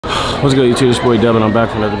What's good, YouTube? It's your boy Dub, and I'm back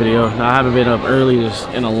for another video. Now, I haven't been up early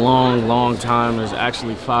in a long time. It's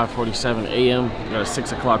actually 5:47 a.m. Got a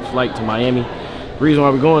 6 o'clock flight to Miami. The reason why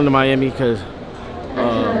we're going to Miami because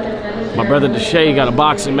my brother Deshae got a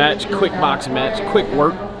boxing match, quick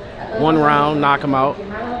work, 1 round, knock him out.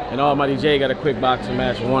 And Almighty J got a quick boxing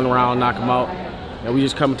match, 1 round, knock him out. And we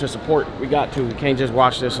just coming to support. We got to. We can't just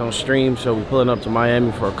watch this on stream, so we're pulling up to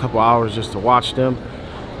Miami for a couple hours just to watch them,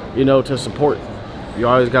 you know, to support. You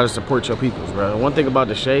always got to support your peoples, bro. One thing about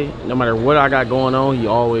Deshae, no matter what I got going on, he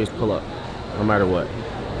always pull up, no matter what.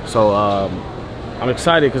 So I'm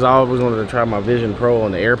excited because I always wanted to try my Vision Pro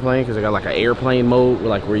on the airplane because I got like an airplane mode,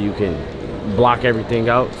 like where you can block everything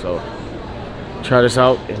out. So try this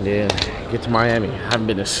out and then get to Miami. I haven't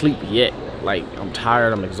been to sleep yet. Like, I'm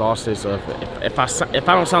tired, I'm exhausted. So if I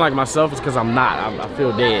don't sound like myself, it's because I'm not. I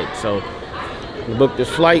feel dead. So we booked this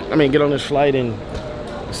flight. Get on this flight and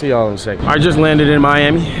see y'all in a second. I just landed in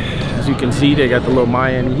Miami. As you can see, they got the little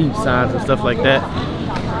Miami Heat signs and stuff like that.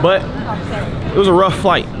 But it was a rough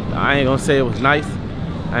flight. I ain't gonna say it was nice.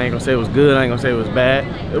 I ain't gonna say it was good. I ain't gonna say it was bad.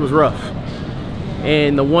 It was rough.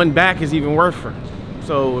 And the one back is even worse for.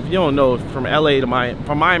 So if you don't know, from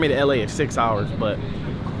Miami to LA is 6 hours, but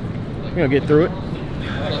we're gonna get through it.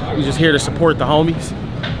 We're just here to support the homies.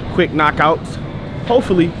 Quick knockouts.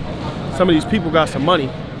 Hopefully, some of these people got some money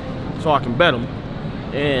so I can bet them.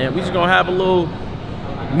 And we just gonna have a little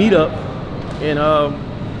meetup in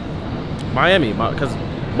Miami because a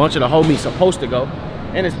bunch of the homies supposed to go,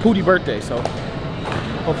 and it's Pootie's birthday, so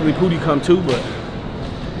hopefully Pootie come too. But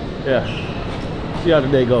yeah, see how the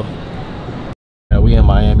day go. Yeah, we in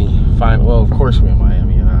Miami. Fine. Well, of course we in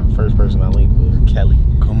Miami, and the first person I linked was Kelly.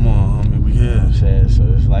 Come on, homie, we here. You know what I'm saying? So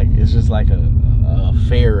it's just like a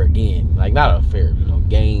fair again, like not a fair, you know,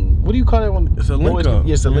 game. What do you call that one? It's a link up.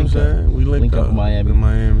 Yeah, it's a link up. We link up in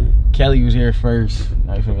Miami. Kelly was here first.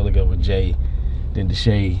 Now we finna link up with Jay, then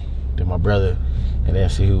Deshae, then my brother, and then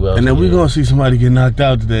see who else. And then we gonna see somebody get knocked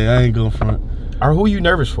out today. I ain't going front. Or who are you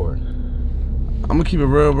nervous for? I'm gonna keep it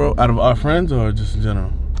real, bro. Out of our friends or just in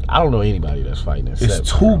general? I don't know anybody that's fighting.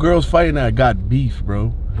 It's 2 girls fighting that got beef,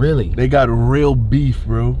 bro. Really? They got real beef,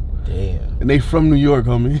 bro. Damn. And they from New York,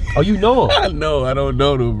 homie. Oh, you know them? I know. I don't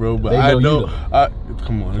know them, bro, but they I know.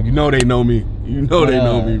 Come on. You know they know me. You know they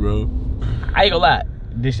know me, bro. I ain't gonna lie.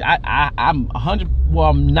 I'm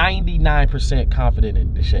 99% confident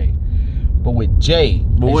in Deshae. But with Jay,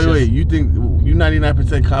 but wait, you think you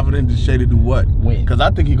 99% confident in Deshae to do what? Win. Because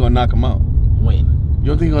I think he gonna knock him out. Win. You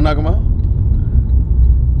don't think he gonna knock him out?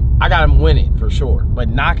 I got him winning for sure, but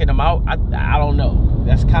knocking him out, I don't know.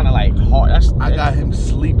 That's kind of like hard. I got him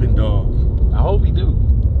sleeping, dog. I hope he do.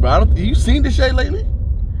 Bro, you seen Deshae lately?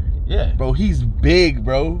 Yeah. Bro, he's big,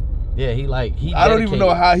 bro. Yeah, he I don't even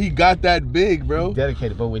know how he got that big, bro. He's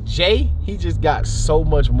dedicated, but with Jay, he just got so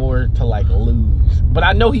much more to like lose. But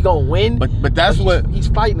I know he gonna win. But that's what he's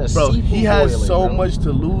fighting a bro. He has boiling, so bro. much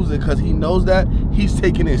to lose, it because he knows that he's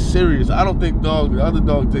taking it serious. I don't think the other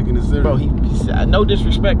dog taking it serious. Bro, he's no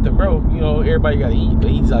disrespect to bro. You know, everybody gotta eat, but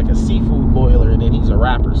he's like a seafood boiler, and then he's a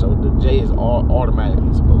rapper. So the Jay is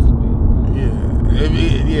automatically supposed to win.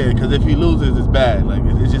 Yeah, because if he loses, it's bad. Like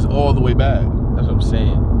it's just all the way bad. That's what I'm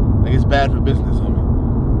saying. Like it's bad for business, homie.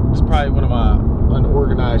 It's probably one of my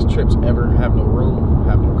unorganized trips ever. Have no room,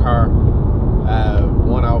 have no car, have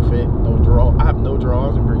one outfit, no draw. I have no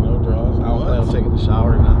drawers and bring no drawers. I don't plan on taking the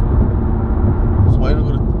shower or nothing. So why don't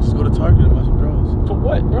you just go to Target and buy some drawers? For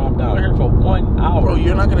what, bro? I'm down here for 1 hour. Bro,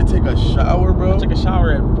 you're not gonna take a shower, bro? I take a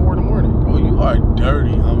shower at 4 in the morning. Bro, you are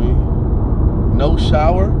dirty, homie. No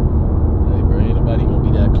shower? Hey, bro, ain't nobody gonna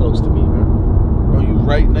be that close to me, bro. Bro, you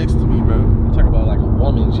right next to me, bro. I'm talking about like a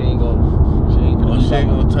woman. She ain't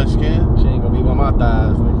gonna touch skin? She ain't gonna be by my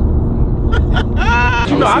thighs, nigga.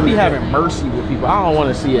 You know, I be having mercy with people. I don't want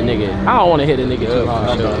to see a nigga. I don't want to hit a nigga too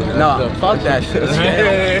hard. No, fuck that shit.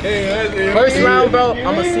 First round, bro,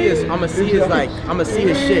 I'ma see his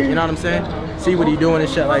shit, you know what I'm saying? See what he doing and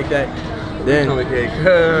shit like that. Then we're gonna get into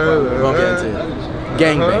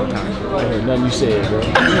gangbang time. I heard nothing you said, bro.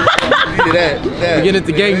 We get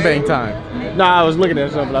into gangbang time. Nah, I was looking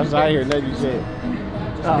at something. I hear nothing you said.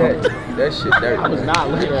 That shit dirty. I was not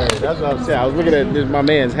looking at it. That's what I'm saying. I was looking at my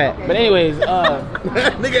man's hat. But anyways,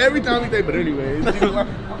 nigga, every time we say, but anyways.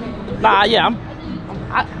 Nah, yeah,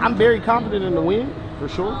 I'm very confident in the win, for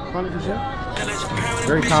sure, 100%.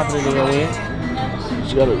 Very confident in the win.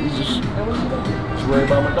 You just worry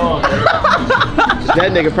about my dog.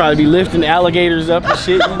 That nigga probably be lifting alligators up and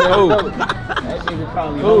shit, you know. That nigga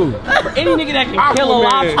probably. Any nigga that can kill a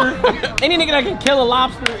lobster, any nigga that can kill a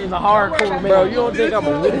lobster is a hardcore man. Bro, you don't think I'm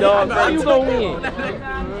a win dog? I know you gonna win.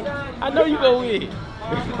 I know you gonna win.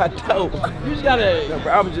 I don't. You just gotta. No,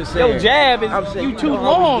 bro, I was just saying. Your jab is you too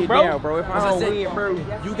long, bro. Down, bro. If I don't win, bro.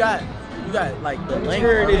 You got like the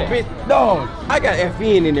length. This bitch. No, I got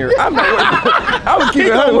FN in there. I'm not worried. I was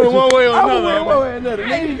keeping her one way or another. One way or another.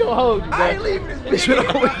 Ain't gonna hold you, bro. I ain't leaving this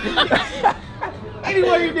bitch.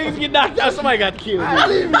 Anyway, you niggas get knocked out, somebody got killed. I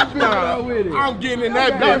leaving this bitch with it. I'm getting in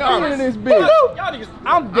that bitch. I'm in this bitch. Y'all niggas,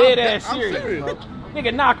 I'm dead ass I'm serious. serious.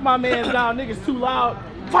 Nigga, knock my mans down. Niggas too loud.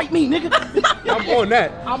 Fight me, nigga. I'm on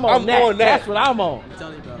that. I'm on that. That's what I'm on. I'm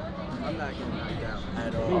telling you, bro. I'm not getting knocked down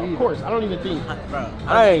at all. Of course, I don't even think. Bro,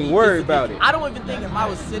 I ain't worried about it. I don't even think if I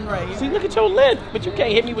was sitting right here. See, look at your length, but you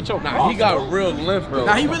can't hit me with your Nah, he got real length, bro.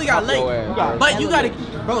 Nah, he really got length. ass, But you gotta,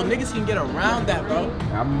 bro, niggas can get around that, bro.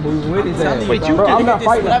 I'm moving with his ass. But you bro, can I'm not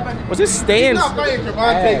fighting. Was this stands? He's not fighting I'm Javante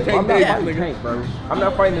not Tank, fighting Tank, bro. I'm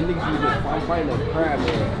not fighting the niggas you just. I'm fighting the crab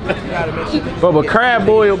man. You gotta make sure. Bro, but crab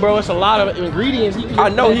boil, bro, it's a lot of ingredients. I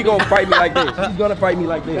know he gonna fight me like this. He's gonna fight me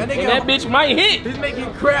like this. That And that bitch might hit. He's making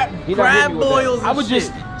crab He not hitting me with that. boils. And I would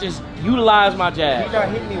shit. just utilize my He jab. not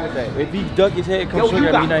hitting me with that. If he duck his head, come Yo, swing you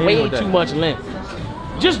at me, he got not hitting me way with that. too much length.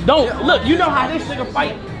 Just don't. Look, you know how this nigga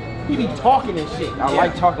fight? He be talking and shit. I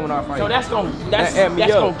like talking when I fight. So that's gonna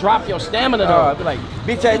drop your stamina I though. be like,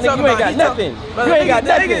 bitch ass nigga, you ain't got nothing. You ain't got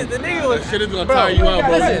nothing. The nigga was. Shit is gonna tire you out,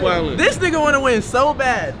 bro. Listen, this nigga wanna win so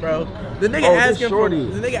bad, bro. The nigga Oh, this asking for. shorty.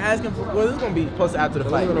 The nigga asking for. Well, this is gonna be posted after the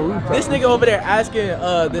fight. This nigga over there asking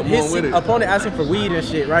his opponent asking for weed and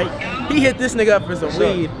shit, right? He hit this nigga up for some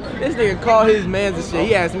weed. This nigga called his mans and shit.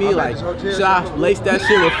 He asked me like, should I lace that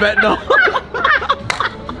shit with fentanyl?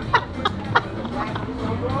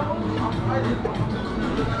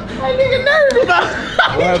 That nigga nervous.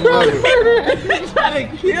 Trying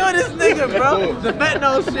to kill this nigga, bro. The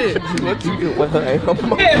fentanyl shit.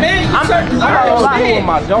 Yeah, man. I'm doing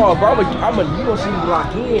my dog, bro. You gonna see me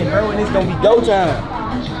lock in, bro, and it's gonna be go time.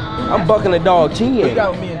 I'm bucking the dog 10. You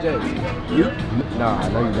got with me and Jay. You? Nah,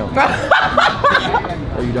 no you don't.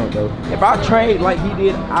 No, you don't, though. If I trained like he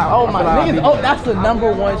did, that's the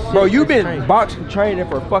 #1 shit. bro, you been boxing training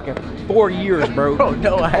for fucking 4 years, bro. Bro,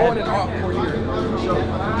 no, I haven't. 4 years.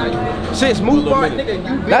 Since Moo fought, nigga,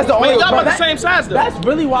 you That's the only. Y'all about the same size though. That's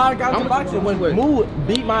really why I got into boxing when Moo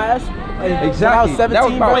beat my ass. Exactly. When I was 17, That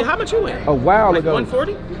was Wait, how much you weigh? a while Like ago.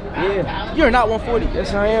 140? Yeah. You're not 140.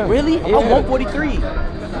 Yes, I am. Really? Yeah. I'm 143.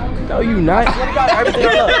 No, you not. Everything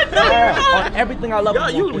I love. On everything I love. Yo,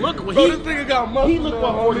 I'm you 140. look. Bro, this nigga got muscle. He look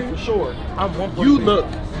 140 for sure. I'm 143. You look.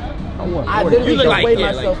 I You literally look just like- weighed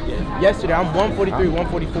yeah, myself yesterday. I'm 143,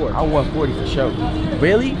 144. I 140 for sure.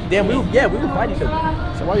 Really? Then we would fight each other.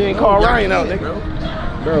 So why you ain't call Ryan out, nigga?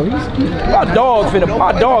 Bro, my dog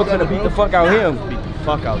finna beat the fuck out of him.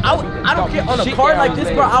 Fuck out. I don't care. On a Shit card down like his this,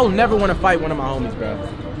 leg. bro, I'll never want to fight one of my homies, bro.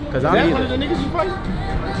 Cause I'm That either. one of the niggas you fight?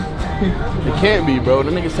 It can't be, bro. The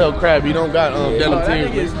nigga sell crab. He don't got Bro, denim that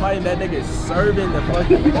nigga tears. is fighting. That nigga is serving the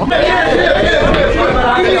fucking.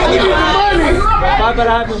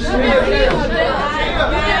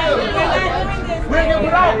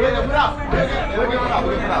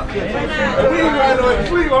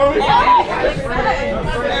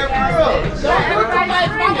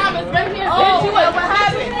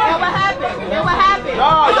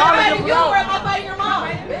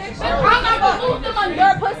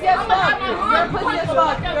 You're pussy as fuck. You're pussy as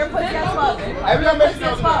fuck. You're pussy as fuck. You're pussy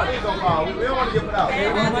as fuck. We don't want to get put out. Hey,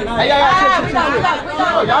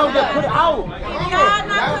 y'all just put it out. Y'all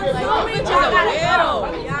not consuming. Y'all gotta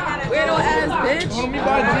weirdo ass bitch.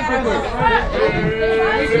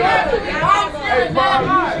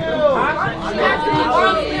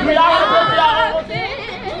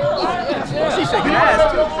 She shaking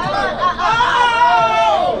ass too.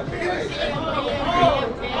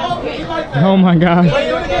 Oh my god.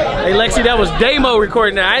 Hey Lexi, that was Damo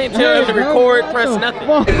recording that. I didn't tell him to record, press nothing.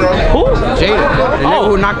 Who? Jada, the nigga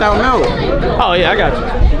who knocked out Mel. Oh yeah, I got you.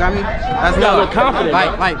 You got me? That's You gotta look confident.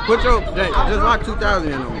 Like, put your, just lock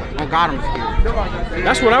 2,000 in on God, I'm scared.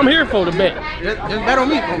 That's what I'm here for, to bet. Just bet on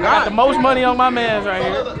me, on I got the God. most money on my mans right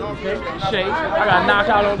here. Shake. I got knocked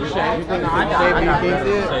out on the shake. I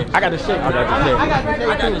got the shake. I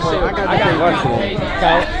got the shake.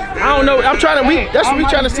 Okay. I don't know. I'm trying to. That's what we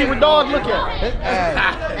trying to see what dog look at.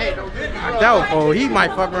 Knocked out, oh, he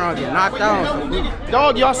might fuck around and get knocked out.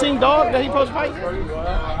 Dog, y'all seen dog that he supposed to fight?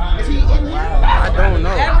 Is he in here? I don't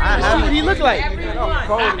know. Let's see what he look like.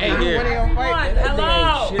 Hey, here.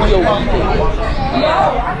 Hello.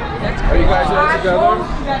 Are you guys all together?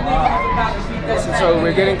 So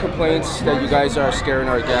we're getting complaints that you guys are scaring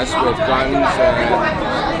our guests with guns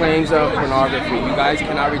and claims of pornography. You guys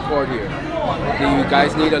cannot record here. Do you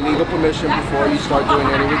guys need a legal permission before you start doing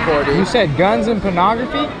any recording? You said guns and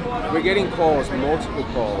pornography? We're getting calls, multiple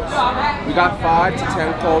calls. We got 5 to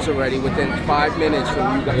 10 calls already within 5 minutes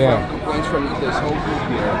from you guys, complaints from this whole group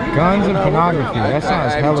here. Guns and pornography, that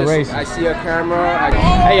sounds hella racist. I see a camera.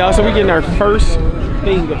 Hey y'all, so we getting our first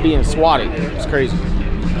thing of being swatted. It's crazy.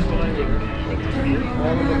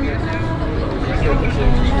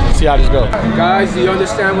 See how this goes. Guys, do you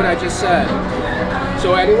understand what I just said?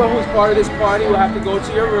 So anyone who's part of this party will have to go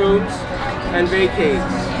to your rooms and vacate.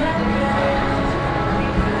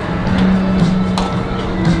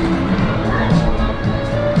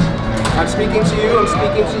 I'm speaking to you, I'm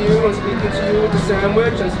speaking to you, I'm speaking to you with the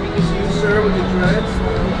sandwich, I'm speaking to you, sir, with the dreads.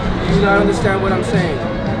 Do you not understand what I'm saying?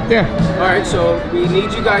 Yeah. Alright, so we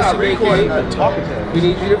need you guys to vacate. We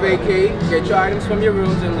need you to vacate, get your items from your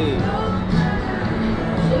rooms and leave.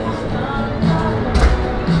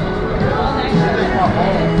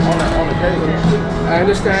 I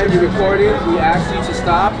understand you're recording. We asked you to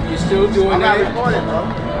stop. You're still doing it. I'm not recording, bro.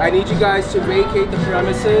 I need you guys to vacate the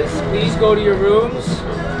premises. Please go to your rooms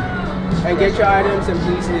and get your items and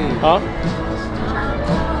please leave. Huh?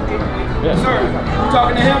 Yes. Sir, you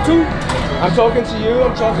talking to him too? I'm talking to you.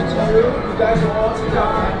 I'm talking to you. You guys are all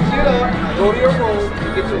together. Get up. Go to your room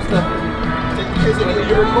and get your stuff in.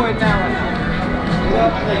 You're recording now right now.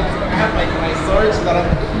 I have my storage that I'm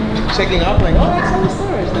checking up. Like, oh, it's on the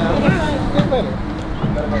storage now.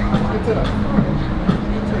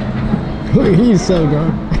 Look, he's so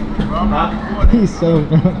drunk. He's so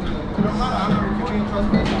drunk.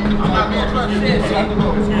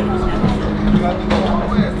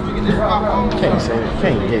 Can't say it.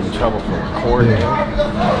 Can't get in trouble for recording.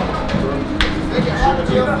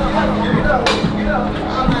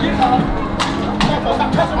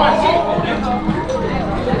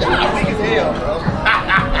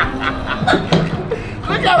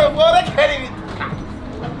 Look at him, boy. They can't even.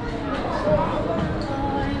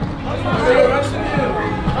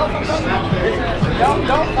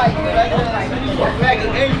 Don't fight.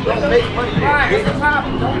 Don't make money. What's the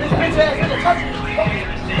problem? Don't this bitch ass touch me.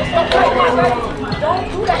 Don't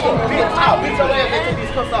do that. Bitch out. Bitch your ass. They take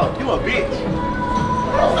these cuffs out. You a bitch.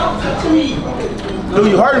 Stop touching me. Dude,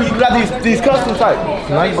 you heard me. You got these custom type.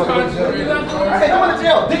 Now you about to go to jail. I said, go to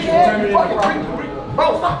jail. Dickhead. Bro,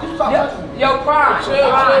 stop touching me. Yo, Prime. Chill.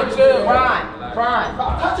 Prime.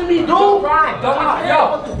 Stop touching me, dude. Prime.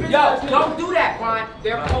 Don't do that, Prime.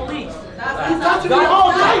 They're police. He's touching me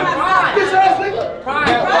all day. Bitch ass nigga. Prime.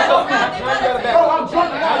 Bro, I'm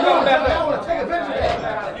drunk. I want to take advantage of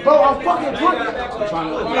that. Bro, I'm fucking drunk.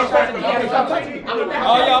 Stop touching me.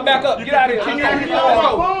 Oh, y'all back up. Get out of here.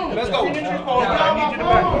 Let's go.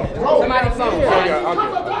 Somebody's phone.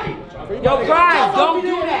 Yo, Prime, don't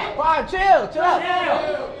do that. Prime, chill out.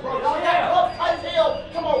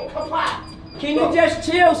 Come on, comply. Can you just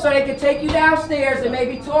chill so they can take you downstairs and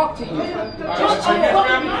maybe talk to you? Just chill.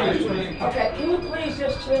 Okay, can you please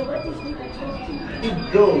just chill? Let these people talk to you.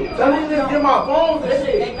 Dude, tell me to get my phone.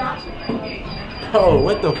 They got you. Oh,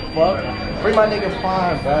 what the fuck? Bring my nigga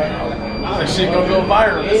Prime, bro. This shit gonna go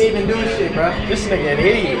viral. He ain't even do shit, bro. This nigga an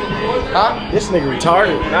idiot. Huh? This nigga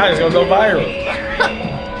retarded. Now it's gonna go viral.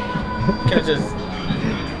 Can't just.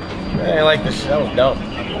 I ain't like this shit. That was dumb.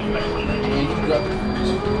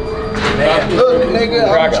 Look, nigga,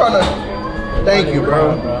 I'm trying to. Thank you,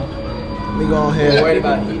 bro. Let me go ahead. Don't worry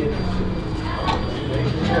about eating.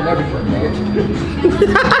 Don't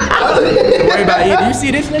worry about eating. You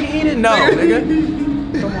see this nigga eating? No, nigga.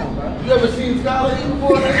 Come on, bro. You ever seen Skylar eat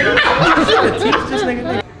before, nigga? Teach this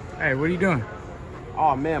nigga. Hey, what are you doing?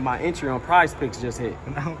 Oh man, my entry on Prize Picks just hit.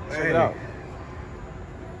 No, Check it out.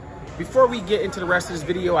 Before we get into the rest of this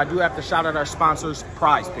video, I do have to shout out our sponsors,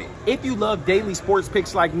 Prize Picks. If you love daily sports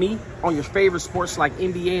picks like me on your favorite sports like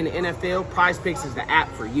NBA and the NFL, Prize Picks is the app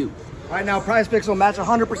for you. Right now, Prize Picks will match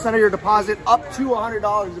 100% of your deposit up to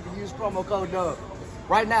 $100 if you use promo code DUB.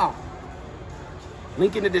 Right now.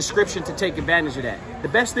 Link in the description to take advantage of that. The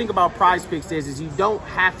best thing about Prize Picks is you don't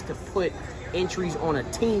have to put entries on a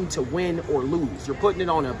team to win or lose. You're putting it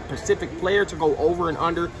on a specific player to go over and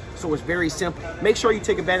under, so it's very simple. Make sure you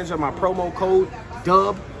take advantage of my promo code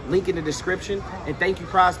DUB, link in the description, and thank you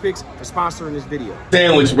Prize Picks for sponsoring this video.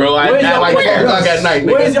 Sandwich, bro. I like 4 o'clock at night,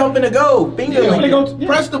 nigga. Where's y'all finna go? Bingo. Yeah,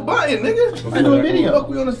 press the button, nigga. What the fuck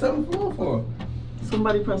we on the 7th floor for?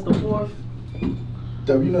 Somebody press the 4th.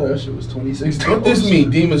 Dub, you know that shit was $26. What this mean,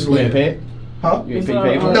 Demon Slayer? Huh? You ain't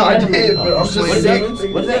paid for it? No, I did, but I'm slaying demons.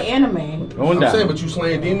 What's the anime? I'm saying, but you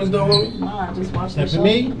slaying demons though, homie? No, I just watched the For show.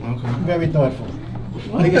 me, very thoughtful.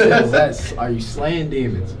 Nigga says, are you slaying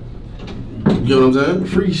demons? You know what I'm saying?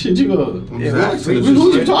 Free shit you go. Exactly.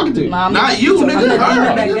 Who you talking to? Nah, Not you, nigga. I'm the demon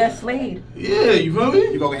Her. that gets slayed. Yeah, you feel me?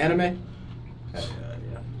 You go with anime?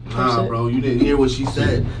 Nah, bro, you didn't hear what she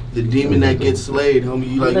said. The demon that gets slayed, homie.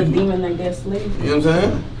 You like the demon that gets slayed. You know what I'm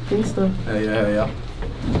saying? Think so. Hell yeah.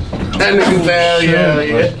 That nigga said,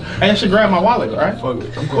 yeah. I should grab my wallet, right? Fuck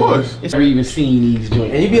it. Of course. It's never even seen these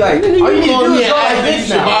joints. And you be like, all you need to do is go like this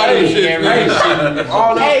now.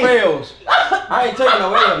 All those fails. I ain't taking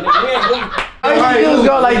no way up, nigga. All you need to do is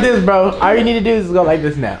go like this, bro. All you need to do is go like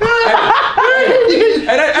this now.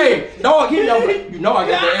 Hey, dog, you know I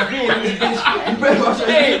got the FB in this bitch. You better watch your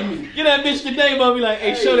head. Get that bitch the name of me like,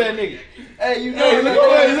 hey, show that nigga. Hey, you know, Hey,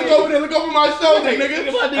 look over there, look over my shoulder, nigga. Look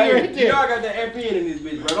at my nigga hey, right you there. know I got that FB in this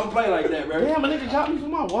bitch, bro. Don't play like that, bro. Damn, my nigga got me for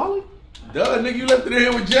my wallet. Duh, nigga, you left it in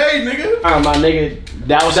here with Jay, nigga. My nigga,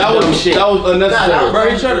 that was shit. That was unnecessary. Bro,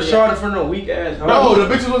 he tried to short it for no weak ass. No, the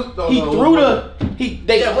bitches was. The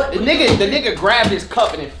nigga grabbed his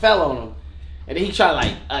cup and it fell on him, and then he tried to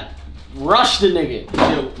like rush the nigga.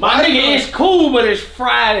 My nigga is cool, but it's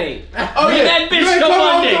Friday. Oh yeah, that bitch you till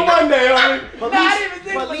Monday. Monday,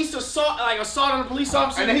 Police assault on a police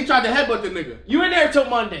officer. and then he tried to headbutt the nigga. You in there till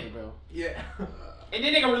Monday, bro. Yeah. And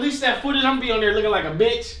then they gonna release that footage. I'm gonna be on there looking like a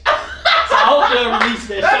bitch. So I hope they'll release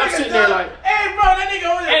that. I'm sitting there like, hey, bro, that nigga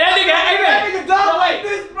over there. hey, that nigga done like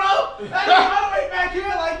this, bro. That nigga all the way back here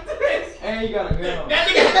like this. And he got a gun.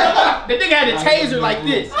 the nigga had the taser like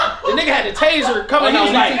this. The nigga had the taser coming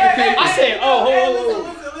out like. I said, oh, Listen.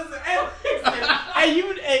 Hey,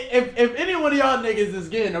 if any one of y'all niggas is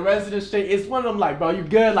getting arrested and shit, it's one of them like, bro, you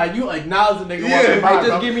good? Like, you acknowledge the nigga walking by, just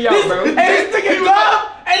bro. get me out, bro. Hey, this nigga dumb.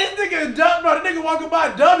 Hey, this nigga dumb, bro. The nigga walking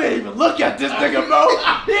by dumb didn't even look at this nigga, bro.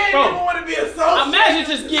 He ain't even want to be assaulted. Imagine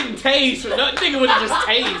just getting tased. That nigga would have just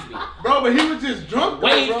tased me. Bro, but he was just drunk,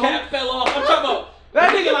 Wave bro. cap fell off. I'm talking about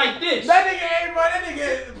that nigga like this. That nigga ain't, bro. That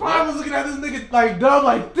nigga probably was looking at this nigga like dumb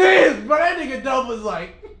like this, bro. That nigga dumb was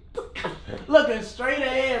like looking straight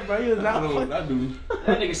ahead, bro. He was not fucking. That dude.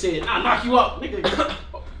 That nigga said, "I'll knock you up, nigga."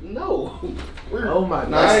 No. Oh my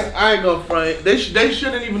Nah, I ain't gonna front. They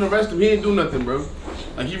shouldn't even arrest him. He didn't do nothing, bro.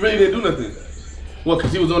 Like he really didn't do nothing. What?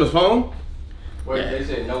 Cause he was on his phone? Wait, they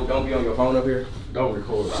said no, don't be on your phone up here. Don't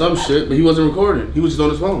record. Some shit, but he wasn't recording. He was just on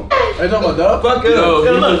his phone. They talking about dub? Fuck it. No, he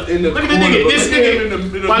look, was in the look at the corner, nigga. bro. This nigga. in the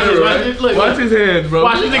Watch this, mirror, watch right? this, look. Watch his hands, bro.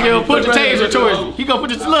 Watch this nigga. He'll put the taser towards you. He gonna put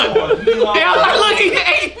this look. Hey, I'm like, look, he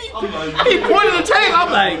pointed the taser. I'm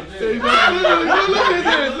like, Look at his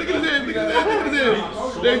hands. Look at his hands. Look at his hands. Look at his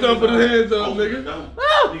hands. They gonna put his hands up, nigga.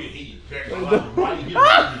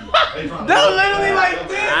 Don't literally like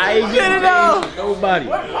this. I ain't getting it out. Nobody.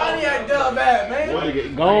 What Pontiac dub at,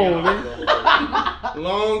 man? Gone, man.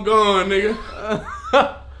 Long gone, nigga.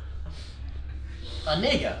 A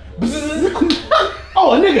nigga.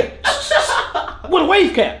 Oh, a nigga. With a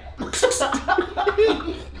wave cap.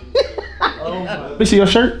 Let me see your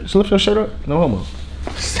shirt. Just lift your shirt up. No homo.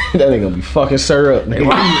 That ain't gonna be fucking sir up,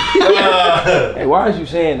 nigga. Hey, why is you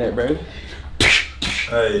saying that, bro?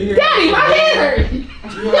 Hey. Daddy, my head hurt.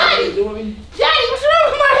 Daddy, what's wrong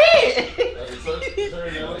with my head?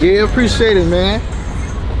 Yeah, appreciate it, man.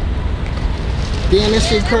 Damn, this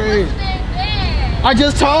shit crazy. I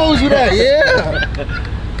just told you that, yeah.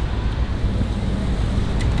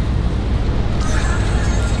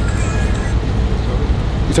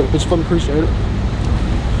 You took a picture for me, appreciate it.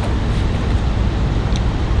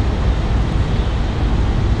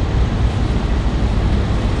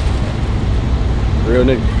 Real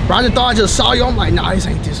nigga. Bro, I just thought I just saw you. I'm like, nah, this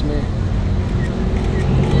ain't this, man.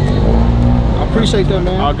 I appreciate that,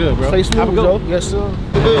 man. All good, bro. Stay smooth, Have a good bro. one. Yes, sir.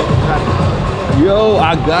 Yo,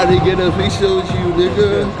 I gotta get a picture with you,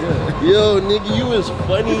 nigga. Yo, nigga, you is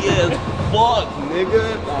funny as fuck,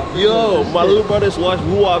 nigga. Yo, my little brothers watch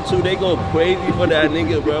WooWop too. They go crazy for that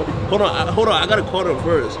nigga, bro. Hold on, I gotta call them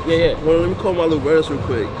first. Yeah. Hold on, let me call my little brothers real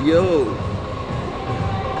quick. Yo.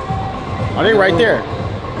 Are they right there?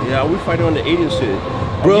 Yeah, we fighting on the 80 shit.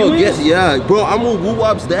 Bro, guess, yeah. Bro, I'm with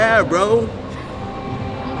WooWop's dad, bro.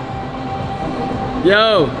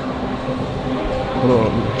 Yo. Hold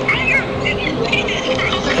on.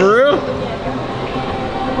 For real?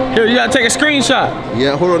 Here, you gotta take a screenshot.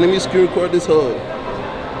 Yeah, hold on, let me screen record this whole.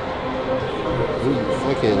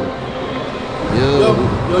 Fucking. Yo,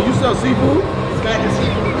 you sell seafood? This guy can see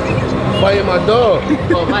me. Fighting my dog.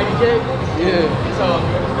 Oh, Mikey J? Yeah. It's all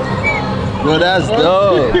good. bro, that's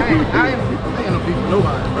dope. I ain't no beef with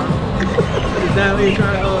nobody, bro. Just down here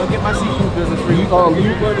trying to get my seafood business free. You come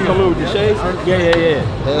over with the shades? Yeah.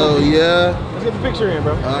 Hell yeah. Let's get the picture in,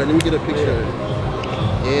 bro. Alright, let me get a picture.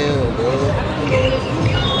 Yeah, bro.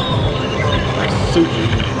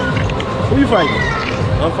 Who you fighting?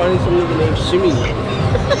 I'm fighting some nigga named Shimmy.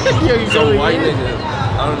 Yo, you Some white nigga.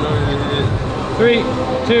 I don't know who it is. 3,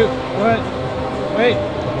 2, 1. Wait.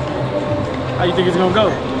 How you think it's gonna go?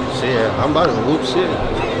 Shit, I'm about to whoop shit.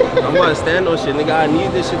 I'm about to stand on shit, nigga. I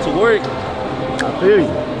need this shit to work. I feel you.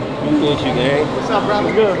 Appreciate you, gang. What's up,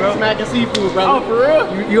 brother? Good, bro. Smacking seafood, brother. Oh, for real?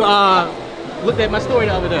 You looked at my story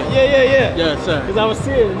the other day. Yeah. Yeah, sir. Cause I was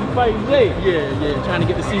seeing you fighting Jay. Yeah. Trying to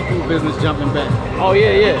get the seafood business jumping back. Oh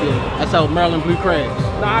yeah. That's how Maryland Blue Crabs.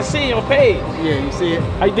 Nah, I see your page. Yeah, you see it?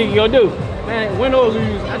 How you think you gonna do? Man, win or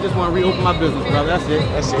lose, I just want to reopen my business, brother. That's it.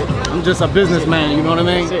 That's it. I'm just a businessman, you know what I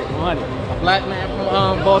mean? That's it. Money. A black man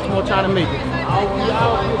from Baltimore trying to make it. I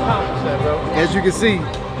accomplish that, bro. As you can see,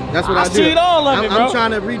 that's what I do. I see all of it, bro. I'm trying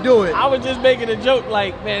to redo it. I was just making a joke,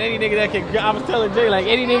 like, man, any nigga that can, I was telling Jay, like,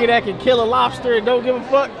 any nigga that can kill a lobster and don't give a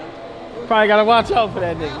fuck, probably gotta watch out for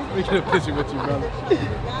that nigga. Let me get a picture with you, brother.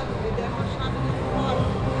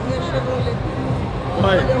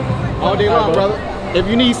 All day long, brother. If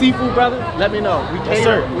you need seafood, brother, let me know. We cater.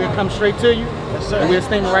 sir. We'll come straight to you. Yes, sir. And we'll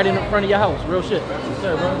stand right in front of your house. Real shit. Yes,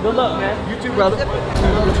 sir, bro. Good luck, man. You too, brother. Don't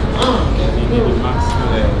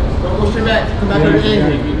go straight back. Come back to the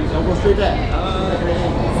end. Don't go straight back.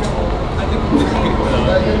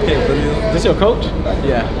 This your coach?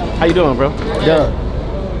 Yeah. How you doing, bro? Doug.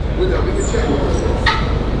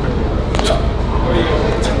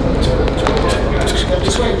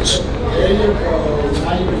 There you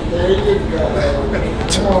go. There you go.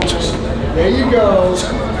 Come on. There you go.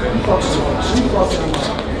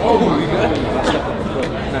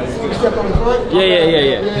 You stepped on his foot?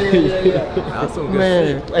 Yeah. That's some good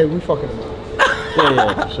man, shit. Hey, we fucking him up.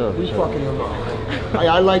 Yeah, for sure. We fucking him up.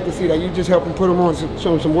 I like to see that. You just help him put him on,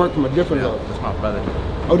 show him some work from a different level. That's my brother.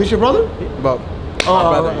 Oh, this your brother? But my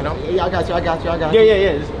brother, you know? Yeah, I got you.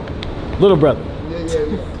 Yeah. Little brother. Yeah.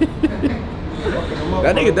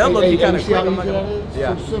 That nigga that look, he kind of quick.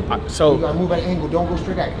 Yeah. So you gotta move at an angle. Don't go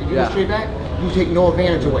straight back. If you go straight back, you take no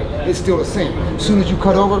advantage away. It's still the same. As soon as you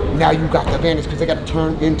cut over, now you got the advantage because they got to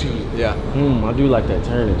turn into you. Yeah. I do like that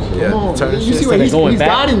turning shit. Yeah. Come on, Turn you see what he's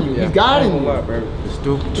guiding you. Yeah. He's guiding you. It's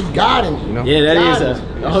stupid. He's guiding you. You know? Yeah, that is a.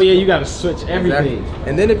 Oh yeah, you gotta switch everything. Exactly.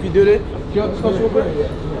 And then if you do this,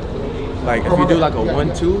 like if you do like a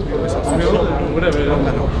 1-2 or something, whatever,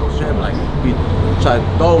 like you try to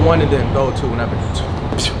throw one and then throw two whenever.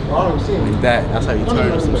 Like that's how you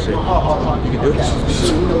turn some shit. You can do it.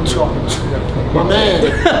 My man.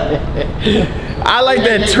 I like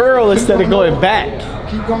that twirl instead of going back.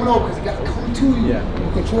 Keep coming over because he got to come to you. Yeah.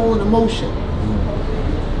 You're controlling the motion.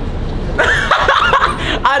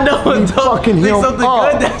 I know when Dub thinks something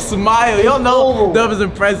good, that smile. Y'all know Dub is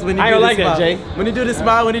impressed when he do this like smile. that, Jay. When he do this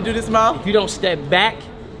smile, If you don't step back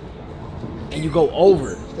and you go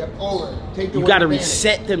over, Step over. Take the you gotta advantage.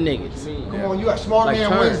 reset them niggas. Come on, you got smart Like man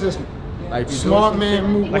turn. wins this. like you Smart man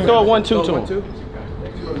move. Like wins. throw a 1-2 to him.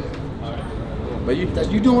 But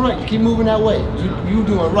You doing right. You keep moving that way. You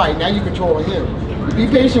doing right. Now you controlling him. Be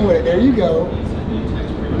patient with it. There you go.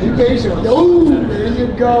 Be patient. Ooh, there you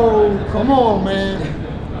go. Come on, man.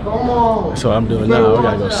 Come on. That's what I'm doing now. We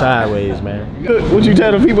gotta go sideways, man. What you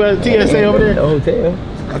tell the people at TSA over there at the hotel?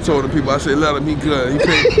 I told the people, I said, let him, he good. He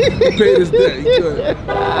paid his debt, he good.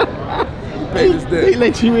 He paid his debt. He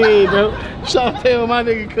let you in, bro. Shout tell my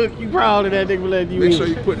nigga Cook, you proud of that nigga for letting you in. Make sure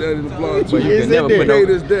you put that in the blog. But you can never put paid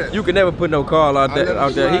his debt. you can never put no call out I there.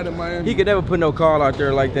 never slide in Miami. He could never put no call out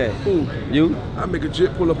there like that. Who? You? I make a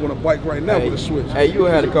jet pull up on a bike right now with a switch. Hey, you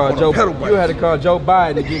had to call On a Joe. pedal bike. You had to call Joe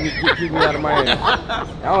Biden to keep me out of Miami. I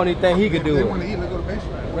don't even think he could do They it. want to eat, they go to the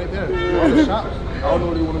basement right there. All the shops. I don't know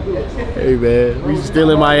what they want to do. Hey man, we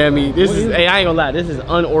still in Miami. This is, hey, I ain't gonna lie, this is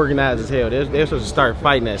unorganized as hell. They're supposed to start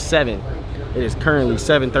fighting at 7. It is currently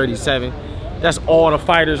 7:37. That's all the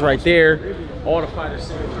fighters right there. All the fighters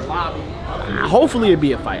sitting in the lobby. Hopefully it'll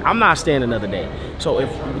be a fight. I'm not staying another day. So if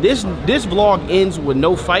this vlog ends with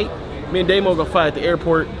no fight, me and Damo gonna fight at the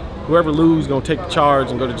airport. Whoever loses gonna take the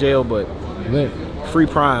charge and go to jail, but free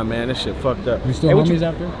Prime, man. This shit fucked up. You still hey, homies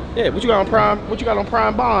out there? Yeah, what you got on Prime? What you got on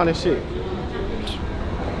Prime Bond and shit?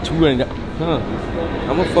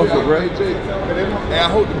 I'm a fucker, bro. Hey, I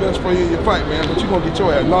hope the best for you in your fight, man, but you going to get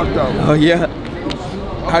your ass knocked out. Oh, yeah.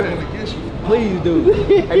 I'm going to get you. Please do.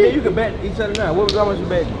 Hey, man, you can bet each other now. How much you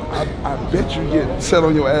betting? I bet you get set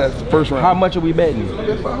on your ass the first round. How much are we betting?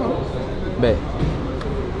 Bet.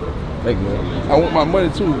 Make me. I want my money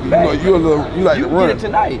too. You know, you like to run. Get it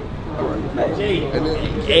tonight. And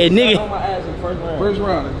then, Hey, nigga. On my ass in the first round. first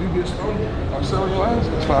round, if you get stoned or set on your ass,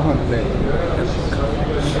 it's 500.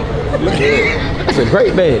 Look at it. That's a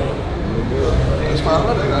great bet. It's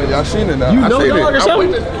 500. Y'all seen it now. You I know say dog that. or I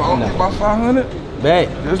something? went if I don't get my 500, Bet.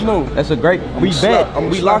 there's no. That's a great. We slap- bet. I'm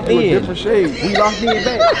We slap locked you a in. different shade. We locked in.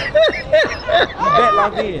 Bet. We bet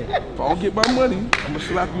locked in. If I don't get my money, I'm gonna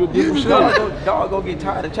slap you a different shade. Dog go get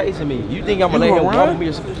tired of chasing me. You think I'm You gonna let him gonna walk run? me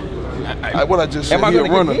or something? What I just said, Am I he a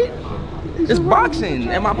gonna runner. get hit? It's boxing.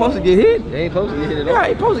 Am I supposed to get hit? They ain't supposed to get hit at all. Yeah, I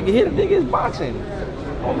ain't supposed to get hit. A nigga is boxing.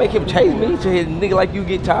 Don't make him chase me to hit a nigga like you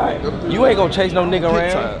get tired. You ain't gonna chase no nigga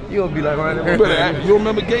around. You gonna be like right there. You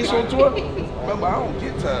remember Gates on tour? Remember, I don't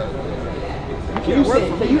get tired.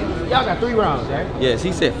 Y'all got 3 rounds, right? Yes,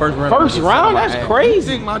 he said first round. First round? That's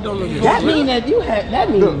crazy. That means that that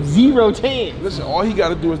means 0-10. Listen, all he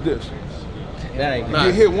gotta do is this. That ain't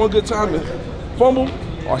Get hit one good time and fumble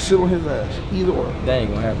or sit on his ass. Either or. That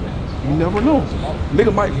ain't gonna happen. You never know.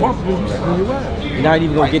 Nigga might bump you when you ass. You're not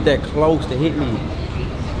even gonna get that close to hit me.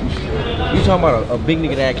 You talking about a big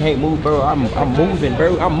nigga that can't move, bro? I'm moving,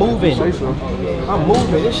 bro. I'm moving. I'm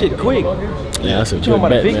moving. This shit quick. Yeah, that's a good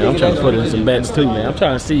bet, man. I'm trying to put in some bets too, man. I'm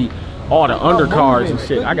trying to see all the undercards and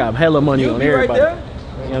shit. I got hella money on everybody. You know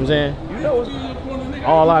what I'm saying? You know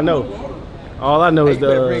all I know is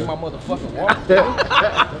the. Bring my motherfucking water.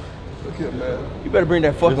 You better bring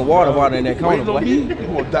that fucking water bottle in that corner, boy. You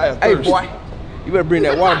gonna die of Hey, thirst. boy. You better bring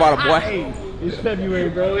that water bottle, boy. It's February,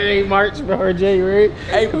 bro. It ain't March, bro, or January.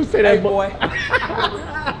 Hey, who say that, boy?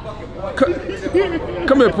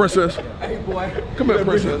 Come here, princess. Hey, boy. Come here,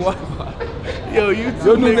 princess. Yo,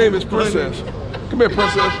 Your new name is Princess. Come here,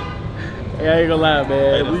 princess. Yeah, I ain't gonna lie,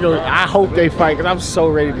 man. I hope they fight, because I'm so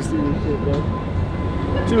ready to see this shit, bro.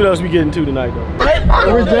 See what else we getting to tonight, though.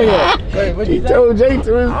 Where's Jay at? He told Jay to his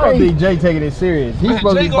face. I don't think Jay taking it serious. He's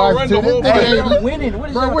supposed to be boxing too. I'm winning. What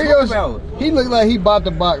is Bro, y'all where talking your, about? he look like he bought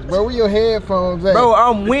the box, bro. Where your headphones at? Bro,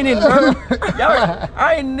 I'm winning, bro.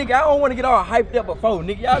 I don't want to get all hyped up before,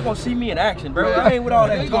 nigga. Y'all gonna see me in action, bro. I ain't with all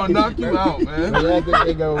that He gonna talking. knock you out, man.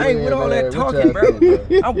 I ain't with all that talking, bro.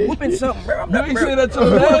 I'm whooping something, bro. I'm not, ain't bro. say that to You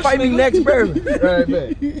the wanna last fight me nigga? next, bro? Right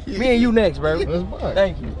back. Me and you next, bro.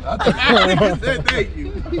 Thank you. Thank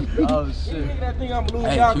you. Oh shit. That thing I'm losing.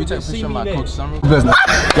 Hey, Y'all can you can take a just see picture of me my next. coach summer?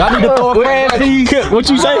 Y'all need to throw a crab piece. What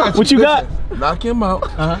you say? What you got? Knock him out.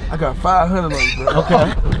 I got 500 on you, bro.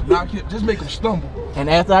 Okay. Knock him. Just make him stumble. And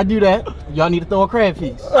after I do that, y'all need to throw a crab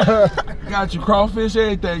piece. Got you crawfish,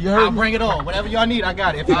 everything. You heard I'll me? bring it on. Whatever y'all need, I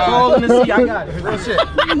got it. If it's cold in the sea, I got it. Real shit.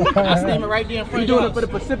 I steam it right there in front of you. doing it for the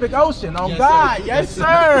Pacific Ocean. Oh God, yes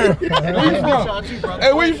sir. Where you from?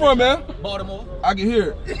 Hey, where you from, man? Baltimore. I can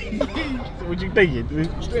hear it. What you thinking? You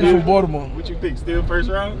from Baltimore. What you think? Still first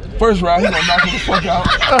round? First round, he gonna knock him the fuck out.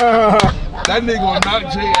 That nigga gonna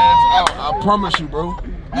knock Jay ass out. I promise you, bro.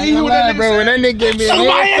 I ain't gonna lie, bro. When that nigga gave me a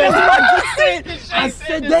headset, I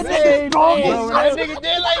said that nigga strong. bro, when that nigga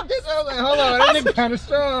did like this, I was like, hold on, that nigga kind of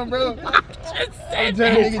strong, bro. I'm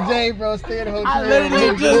telling nigga Jay, bro, stay in the hotel. I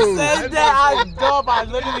literally just said that. I'm dumb. I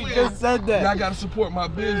literally just said that. I gotta support my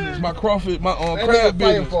business, my crawfish, my That crab nigga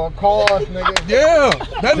fighting business. for a cause, nigga. Yeah,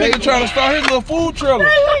 that nigga trying to start his little food trailer.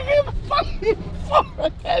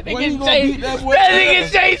 That When you nigga gonna Jay, beat that boy that nigga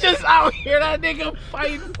ass? Jay just out here. That nigga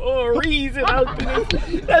fighting for a reason out there.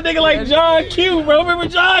 That nigga like John Q, bro. Remember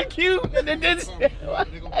John Q? That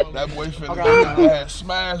boy finna get his ass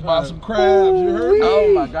smashed by some crabs, you heard me?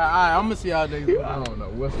 Oh my God. All right, I'm gonna see y'all niggas. I don't know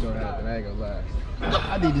what's gonna happen. I ain't gonna lie.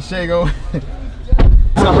 I need to shake over.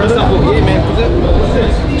 Yeah,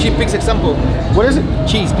 man. Cheap pizza example. What is it?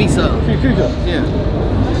 Cheese pizza. Yeah.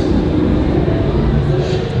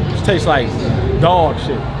 It tastes like dog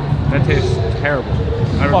shit. That tastes terrible.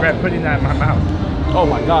 I regret putting that in my mouth. Oh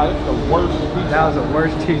my God, it's the worst pizza. That was the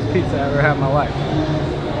worst cheese pizza I ever had in my life.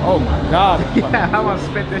 Oh my God. Yeah, I'm gonna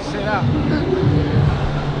spit this shit out.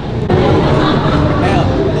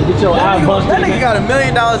 Get your eye busted. That nigga got $1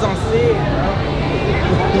 million on Sid,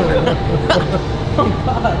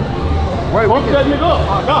 Wait, what that nigga up?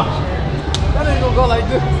 Oh gosh. That ain't gonna go like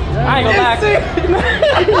this. I ain't gonna lie.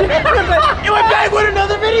 You went back with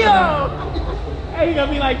another video. Hey, he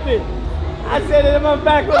gonna be like this. I said it, I'm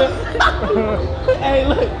back with it. Hey,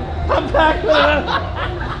 look, I'm back with it.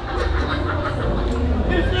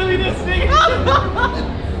 It's really this nigga.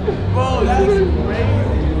 Bro, that's crazy.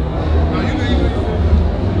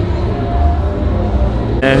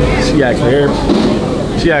 And she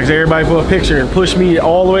asked everybody for a picture and pushed me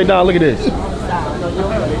all the way down. Look at this.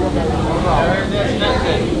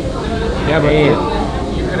 Yeah, but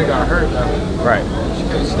you could have got hurt though. Right. She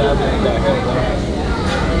could have stabbed him and got hurt though.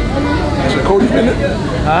 It's a Cody minute?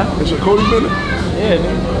 Huh? It's a Cody minute? Yeah,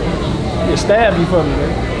 nigga. You stabbed you for me,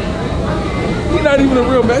 man. He's not even a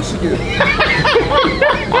real Mexican.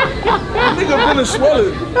 Nigga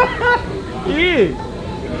Venezuelan. Yeah.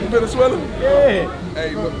 Venezuelan? Yeah.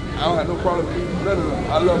 Hey, look, I don't have no problem with either. None of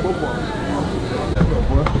them. I love both of them.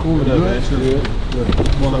 Cool with that, man.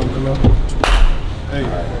 Hey,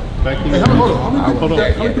 back here. Hey, hold on. How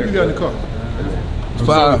many people you got in the car?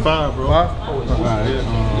 5, bro. 5?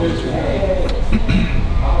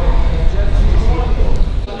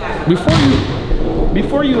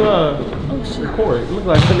 Before you record, it looked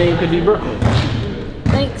like the name could be Brooklyn.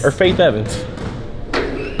 Thanks. Or Faith Evans.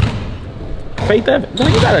 Faith Evans. Boy,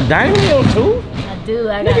 you got a diamond too? I do.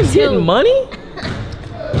 I got Niggas two. getting money?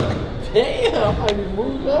 Damn, I just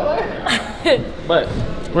moved that. But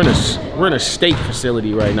we're in a steak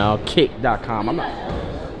facility right now. Kick.com. I'm not.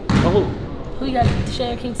 Oh. Who you got?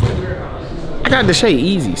 Deshae or King City? I got Deshae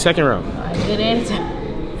easy, second round. Alright, good answer.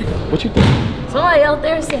 What you think? Somebody out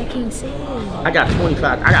there said King City. I got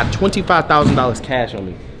 $25,000 cash on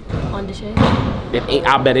me. On Deshae?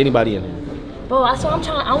 I'll bet anybody in here. Bro, that's what I'm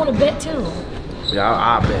trying. I want to bet too. Yeah,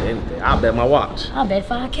 I'll bet anything. I'll bet my watch. I'll bet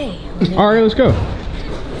 5K. All right, let's go.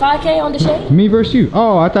 5K on Deshae? Me versus you.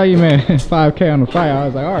 Oh, I thought you meant 5K on the fight. I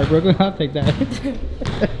was like, all right, Brooklyn, I'll take that.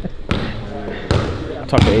 I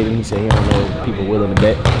talked to Aiden. He said he don't know people willing to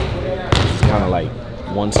bet. It's kind of like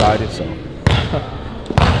one-sided, so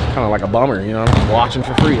kind of like a bummer, you know. I'm watching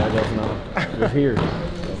for free, I guess. Now just here.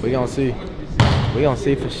 We gonna see. We gonna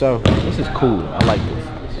see for sure. This is cool. I like this.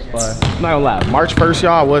 But I'm not gonna lie. March 1st,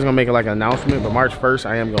 y'all, I was gonna make it like an announcement, but March 1st,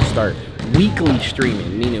 I am gonna start weekly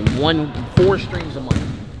streaming, meaning 4 streams a month.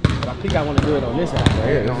 But I think I want to do it on this app right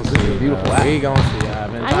here. We gonna see. Beautiful app. We gonna see.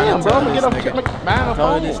 I am, bro. I'm gonna get up. I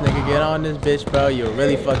told this nigga, get on this bitch, bro. You a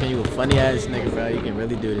funny ass nigga, bro. You can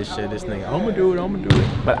really do this shit. This nigga, I'm gonna do it.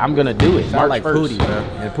 But I'm gonna do it. Sound March like 1st. Pootie, bro.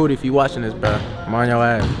 And Pootie, if you watching this, bro, I'm on your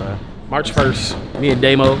ass, bro. March 1st, me and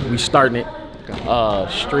Damo, we starting it.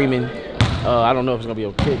 Streaming. I don't know if it's gonna be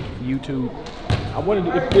on Kick, YouTube. I wanted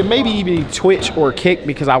it maybe even Twitch or Kick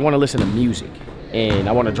because I want to listen to music and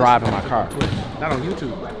I want to drive in my car. Not on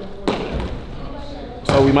YouTube.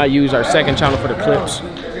 So we might use our second channel for the clips,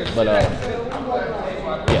 but yeah.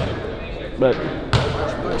 But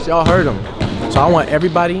y'all heard him. So I want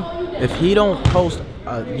everybody, if he don't post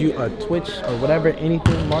a Twitch or whatever,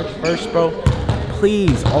 anything March 1st, bro,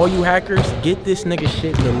 please, all you hackers, get this nigga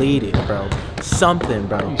shit deleted, bro. Something,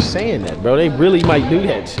 bro. You saying that, bro? They really might do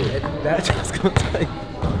that shit. That's just gonna tell you,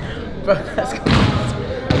 bro. That's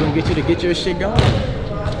gonna get you to get your shit going.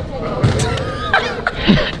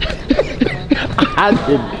 I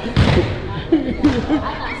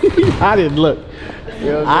didn't look.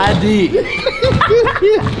 You know I did.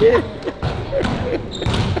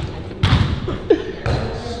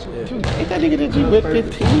 Dude, ain't that nigga that you with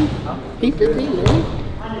 15? He 15, man.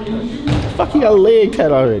 Fuck, he got a leg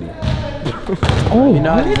tat already. Oh, you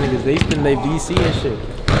know how these niggas, they spend their VC and shit.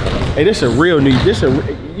 Hey, this a real New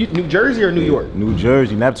Jersey or New York? New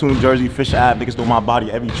Jersey, Neptune, New Jersey, Fisher Ave, niggas do my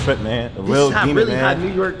body every trip, man. The real demon, really man. how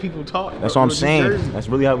New York people talk. That's what I'm saying. That's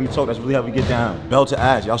really how we talk. That's really how we get down. Bell to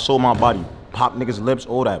ass. Y'all show my body. Pop niggas' lips,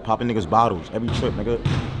 all that. Popping niggas' bottles. Every trip, nigga.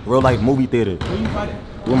 Real life movie theater. Who you fighting?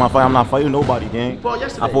 Doing my fight, I'm not fighting nobody, gang. You fought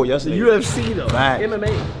yesterday. I fought yesterday. The UFC though. Fact.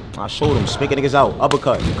 MMA. I showed him, spanking niggas out.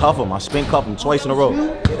 Uppercut, cuff him. I spin cuff him twice in a row.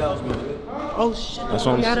 Oh shit. That's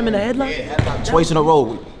what You got him in the headlock? Twice in a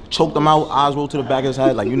row. Choked him out, eyes rolled to the back of his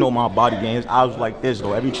head. Like, you know my body, gang. His eyes was like this,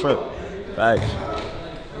 though. Every trip. Facts.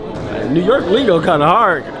 New York lingo kind of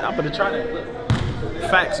hard. I'm gonna try that.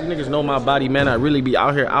 Facts, you niggas know my body, man. I really be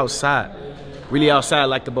out here outside. Really outside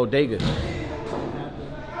like the bodega.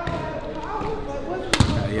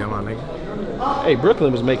 Yeah, my nigga. Hey,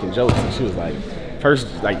 Brooklyn was making jokes and she was like,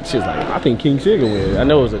 I think King Sig will win. I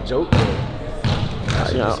know it was a joke,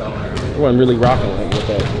 but you know, I wasn't really rocking like with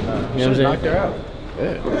that. You know what I'm saying? Knocked her out.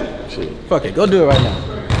 Yeah. Shit. Fuck it, go do it right now.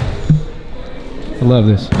 I love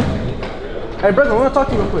this. Hey, brother, I want to talk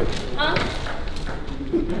to you real quick. Huh?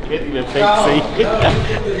 Can't even fake I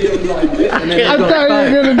thought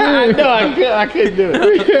you were gonna do it. No, I couldn't do it.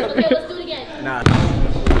 Okay, let's do it again. Nah.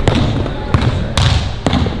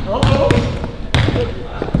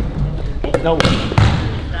 No.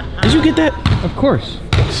 Did you get that? Of course.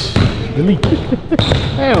 Delete.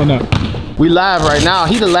 Hell no. We live right now.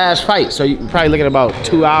 He the last fight, so you probably looking at about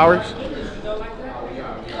 2 hours.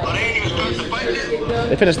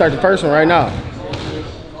 They finna start the first one right now.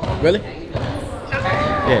 Really?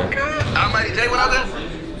 Yeah.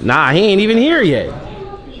 Nah, he ain't even here yet.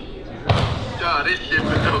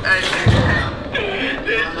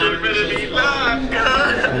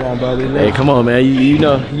 Come on, brother. Hey, come on, man. You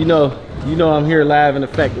know I'm here live in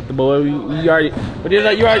effect with the boy. We already, but you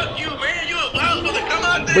already.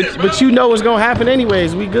 But you know what's gonna happen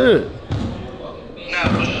anyways. We good. Nah,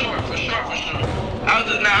 for sure. I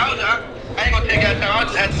ain't gonna take that time. I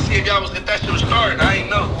just had to see if y'all was if that shit was starting. I ain't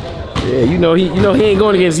know. Yeah, you know he ain't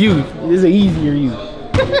going against you. This is an easier you.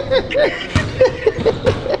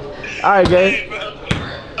 All right, gang.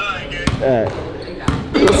 All right.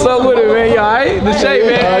 What's up with it, man? You alright? The shape,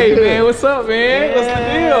 man. Hey, man, what's up, man? What's the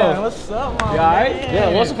deal? What's up, man? You alright?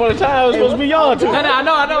 Yeah, once upon a time it was supposed to be y'all two. No, I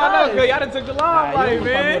know. Cause y'all done took the long life,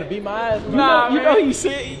 man. Beat my ass. You know he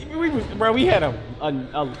said we had a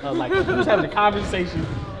like we was having a conversation.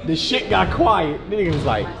 The shit got quiet. The nigga was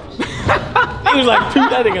like, he was like,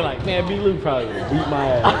 that nigga like, man, B. Lou probably gonna beat my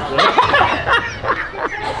ass.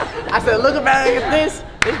 I said, look back at this.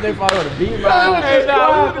 This nigga probably would have beat my ass. Hey,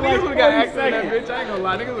 nah, niggas would've got access to that bitch. I ain't gonna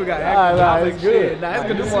lie, niggas would've got access. Nah, it's good. Nah, it's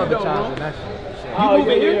good to see more of a challenge than that shit. Oh, you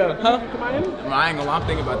here? Huh? Come on in? I ain't gonna lie, I'm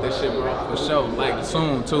thinking about this shit, bro. For sure. Like,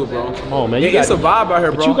 soon, too, bro. Come on, man. It's a vibe out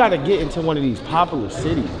here, bro. But you gotta get into one of these popular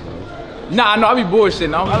cities, bro. Nah, no, I be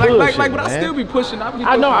bullshitting. But I still be pushing.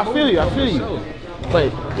 I know, I feel you.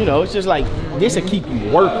 But, you know, it's just like, this will keep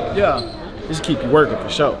you working. Yeah. This will keep you working for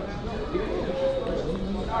sure.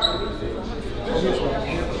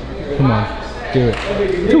 Come on, do it.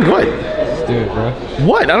 Do what? Let's do it, bro.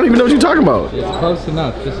 What? I don't even know what you're talking about. It's close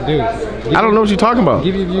enough. Just do it. I don't know what you're talking about.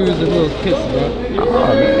 Give your viewers a little kiss,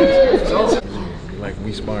 bro. Like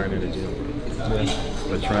we sparring in the gym.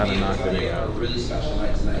 But trying to knock it out.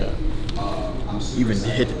 Even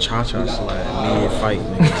hit the cha-cha slide mid-fight,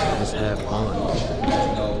 nigga. Just have fun.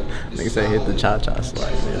 Nigga say hit the cha-cha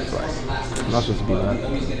slide mid-fight. I'm not supposed to be like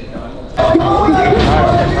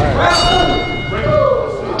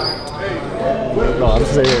No, I'm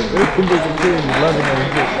saying,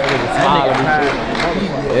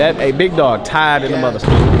 hey, big dog tired in the mother.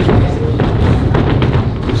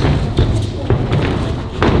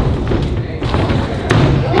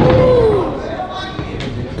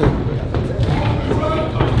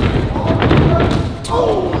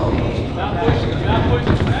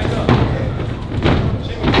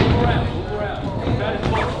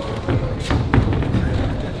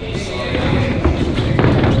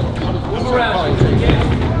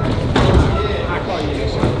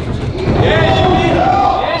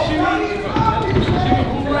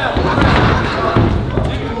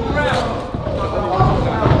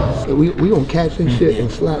 We gonna catch this shit and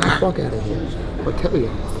slap the fuck out of him. I'll tell y'all.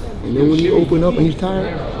 And then when he open up and he's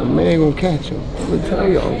tired, the man gonna catch him. I'm gonna tell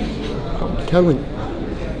y'all. I'm telling you.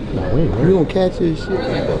 We gonna catch this shit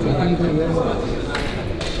and fucking beat him ass.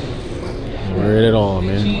 Word it all,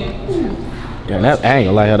 man. Yeah, that, I ain't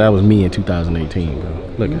gonna lie, how that was me in 2018, bro.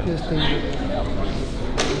 Look at it.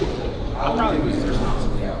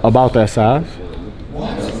 About that size?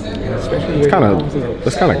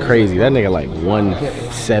 It's kind of crazy. That nigga like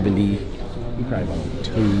 170. He probably about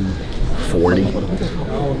 240. I don't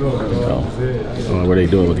know what they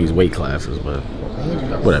doing with these weight classes, but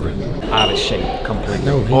whatever. Out of shape completely.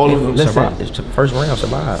 No, all of them survived. It's the first round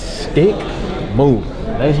survived. Stick, move.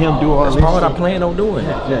 Let him do all this. That's all I plan on doing.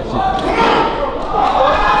 Got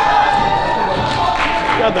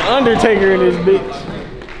the Undertaker in this bitch.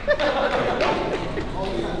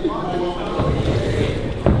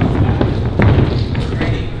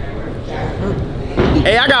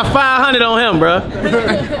 Hey, I got 500 on him, bro.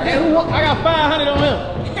 Hey, I got 500 on him.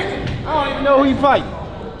 I don't even know who he fight.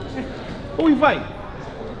 Who he fight?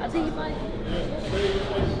 I think he fight.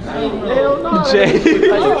 Hell no. Jay.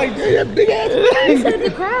 Like, that big ass. He said the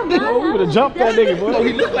crowd, man. Oh, we would have jumped that nigga, boy.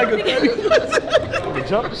 He looked like a 30. We would have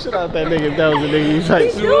jumped the shit out that nigga if that was a nigga he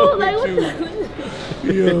fight. Like, what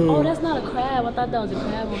the? Oh, that's not a crab. I thought that was a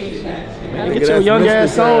crab on this shit. Man, get your young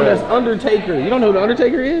ass on. That's Undertaker. You don't know who the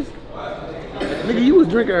Undertaker is? Nigga, you was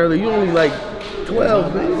drinking earlier. You only like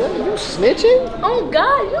 12, nigga. You snitching? Oh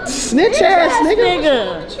God, you snitch ass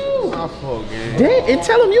nigga. My fault, gang. Damn, and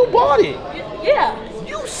tell him you bought it. Yeah.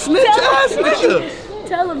 You snitch ass nigga.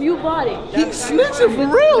 Tell him you bought it. He snitching for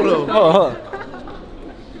real though.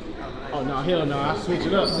 Oh no, hell no, I switch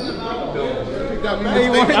it up. I'm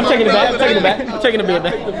taking it back. I'm taking it back. I'm taking it back.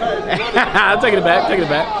 I'm taking it back. Taking it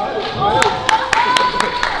back.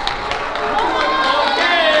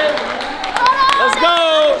 Let's go.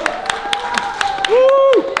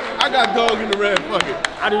 Woo! I got dog in the red. Fuck it.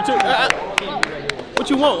 I do too. What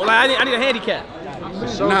you want? Like, I need a handicap.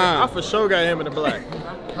 Nah. I for sure got him in the black.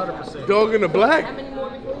 100%. Dog in the black?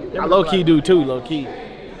 I low key do too, low key.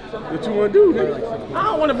 What you want to do, nigga? I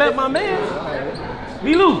don't want to bet my man.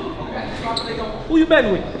 B. Lou, who you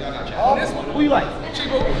betting with? Who you like?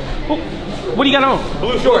 What do you got on?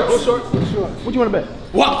 Blue shorts. Blue shorts. What you want to bet?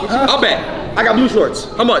 What? I'll bet. I got blue shorts.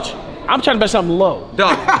 How much? I'm trying to bet something low.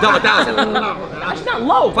 Dog, 1,000. It's not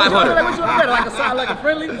low. 500. What you want to bet? Like a side, like a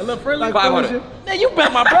friendly, a little friendly. 500. Man, you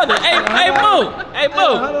bet my brother. Hey, Boo. Hey, Boo.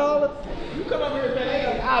 $100. You come over here and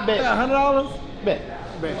bet. I bet. $100. Bet.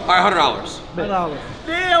 All right, $100. $100.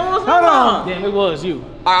 Damn, what's going on? Damn, it was you.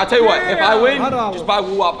 All right, I'll tell you what. If I win, just buy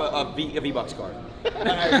WooWop a V-Bucks card. I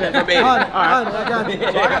got you. So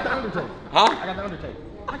I got the Undertaker. Huh? I got the Undertaker.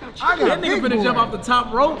 That nigga finna jump off the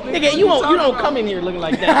top rope. Nigga, you don't come in here looking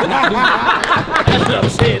like that. That's what I'm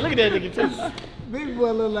saying. Look at that nigga too. Big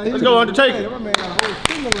boy look like. Let's go Undertaker. My man got a whole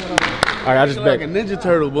finger on. All right, I just bet. Like a Ninja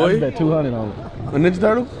Turtle, boy. I just bet 200 on it. A Ninja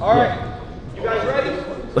Turtle? All right. You guys ready?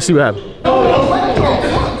 Let's see what happens.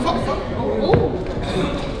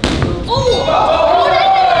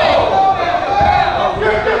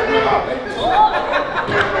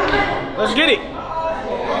 Let's get it.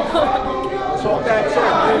 Talk that shit,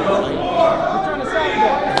 bro. We're trying to save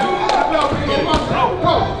that.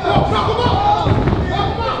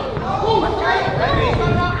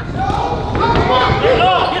 Get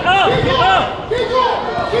up! Get up! Get up!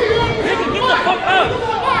 Nigga, get the fuck up!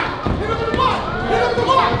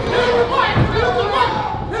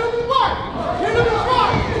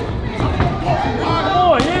 Come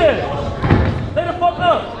on, yeah! Stay the fuck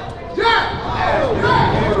up!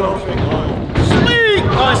 Sweet!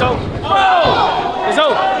 Oh, it's over. Oh! It's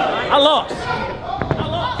over. I lost.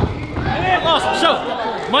 I lost for sure.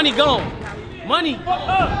 Money gone. Money.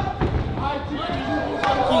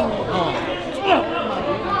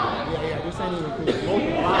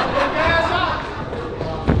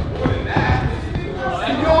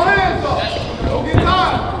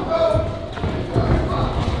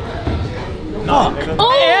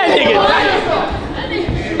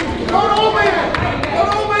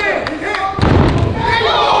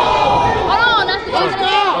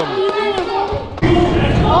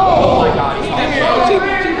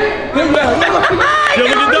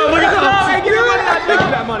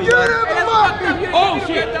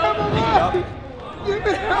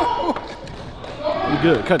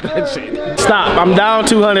 Good, cut that shit. Stop, I'm down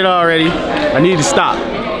 200 already. I need to stop.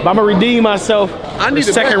 But I'm gonna redeem myself. I need a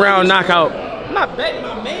second round knockout. I'm not betting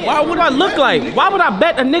my man. Why would I look like? Why would I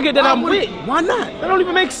bet a nigga that I'm with? Why not? That don't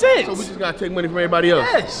even make sense. So we just gotta take money from everybody else?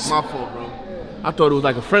 Yes. My fault, bro. I thought it was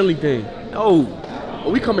like a friendly thing. No.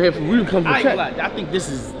 Well, we come here for check. I think this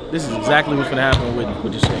is exactly what's gonna happen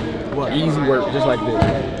with this shit. What? Easy work, just like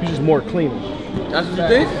this. You just more cleaner. That's what you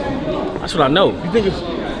think? That's what I know. You think it's?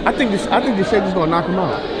 I think this shade is gonna knock him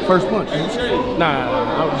out. First punch.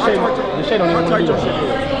 Nah, the shade don't even want to do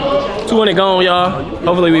that. 200 gone, y'all.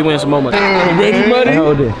 Hopefully we win some more money. Ready money?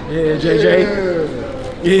 Yeah, JJ.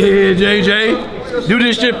 Yeah, JJ. Do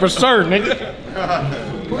this shit for sure, nigga.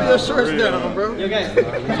 Put your shorts down, bro. You guys,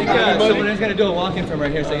 someone is gonna do a walk-in from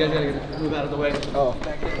right here, so you guys gotta move out of the way. Oh.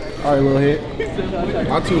 All right, little head.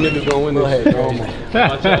 My two niggas gonna win this. Little head.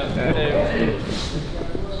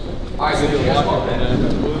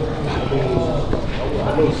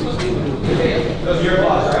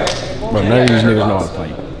 Bro, none of these niggas know how to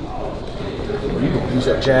fight. You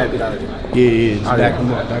said jab it out of there. Yeah, just back him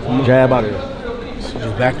up. Back him up. Jab out of there.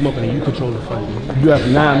 Just back him up and then you control the fight. You have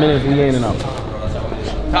 9 minutes, we in and out.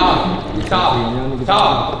 Top.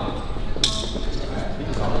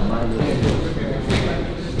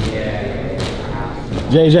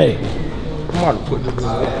 JJ. I'm about to put this in.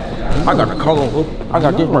 I got the color. I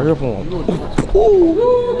got this right here for him.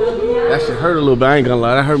 Ooh. That shit hurt a little bit. I ain't gonna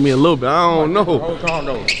lie. That hurt me a little bit. I don't know. Oh,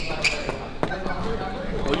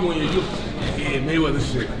 you and your yeah, Mayweather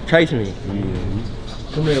shit. Chase me. Yeah.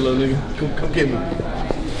 Come here, little nigga. Come get me.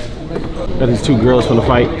 Got these two girls from the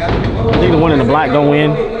fight. I think the one in the black don't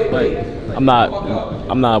win, but I'm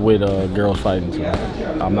not with girls fighting, so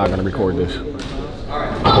I'm not gonna record this.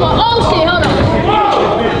 Oh shit, hold on.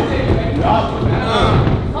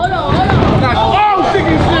 Hold on. Oh shit,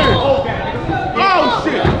 get serious. Oh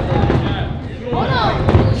shit. Hold on.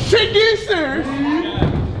 Shit, get serious.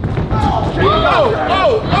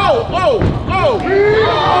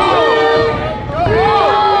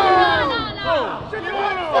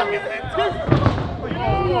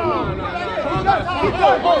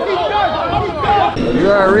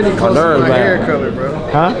 You're already close to my hair color, bro.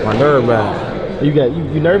 Huh? My nerve bad.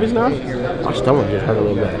 You nervous now? My stomach just hurt a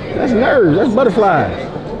little bit. That's nerves. That's butterflies.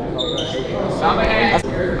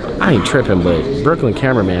 I ain't tripping, but Brooklyn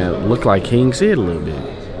cameraman looked like King Sid a little bit.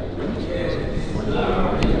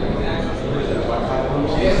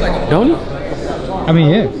 Don't he? I mean,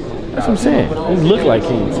 yeah. That's what I'm saying. He look like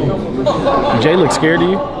King Sid. Do Jay look scared to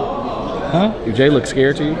you? Huh? Do Jay look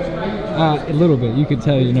scared to you? A little bit. You could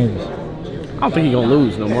tell you're nervous. I don't think he's gonna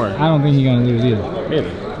lose no more. I don't think he's gonna lose either.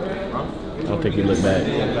 Really? I don't think he look bad.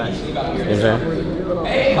 You know what I'm saying?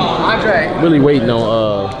 Hey, Andre. Really waiting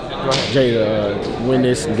on Jay to win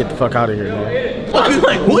this and get the fuck out of here, man.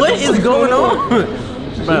 Like, what is going on?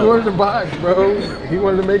 He wanted to box, bro. He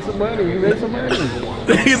wanted to make some money. He made some money.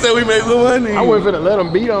 He said we made some money. I wasn't finna let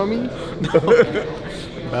him beat on me.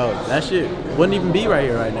 Bro, that shit wouldn't even be right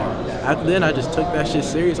here right now. After then, I just took that shit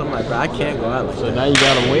serious. I'm like, bro, I can't go out like that. So now you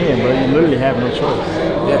gotta win, bro. You literally have no choice.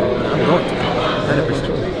 Yeah, I'm going to.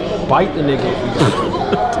 100%. Bite the nigga if you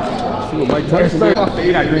got to. See what Mike Tyson did?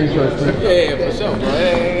 You got green shorts. Yeah, for sure, bro.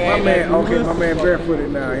 Hey, my man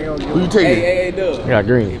barefooted now. He don't Who you taking? Hey, Dub. I got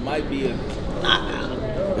green. It might be a...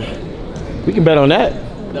 We can bet on that.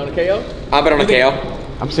 On the KO? I bet on the KO.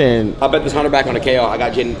 I'm saying... I bet this 100 back on the KO. I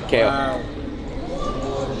got Jin KO.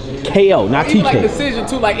 KO, not TK. Like decision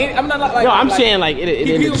too. Like I'm not like. No, I'm saying like it.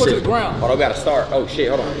 He will go to the ground. Hold on, we gotta start. Oh shit,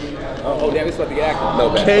 hold on. Oh damn, it's about to get active. No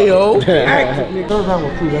bad. KO. Third round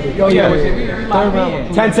will prove everything. Yeah. Third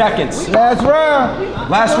round. 10 seconds. Last round.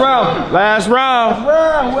 Last round. Last round.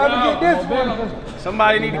 Whoever get this one.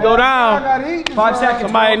 Somebody need to go down. 5 seconds.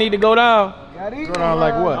 Somebody need to go down. Go down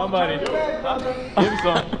like what? Somebody do it. Give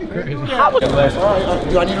some.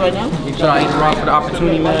 Do I need it right now? Shout out H-Rock for the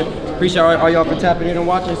opportunity, man. Appreciate all y'all for tapping in and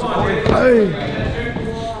watching. Hey.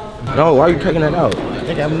 No, why are you taking that out?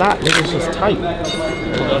 Nigga, I'm not. Nigga, it's just tight. I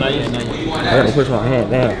gotta push my hand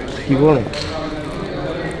down. Keep rolling.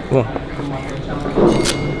 Come on.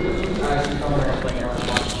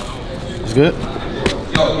 It's good?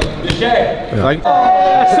 Like,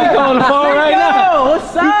 Seiko on the phone right now.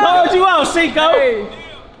 What's up? He called you out, Seiko.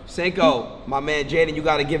 Seiko, my man Jaden, you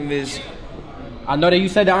gotta give him his. I know that you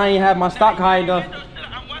said that I ain't have my stock high enough.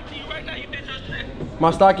 My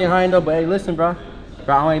stock ain't high enough, but hey, listen, bro.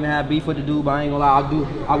 Bro, I don't even have beef with the dude, but I ain't gonna lie.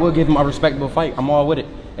 I will give him a respectable fight. I'm all with it.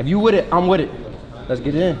 If you with it, I'm with it. Let's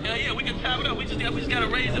get it in. Hell yeah, we can chop it up. We just gotta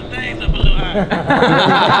raise them things up a little higher.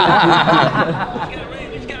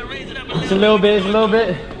 It's a little bit, it's a little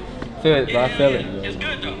bit. Feel it, bro, I feel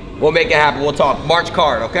it. We'll make it happen. We'll talk. March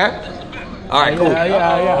card, okay? All right, cool.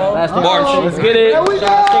 Yeah. March. Let's get it.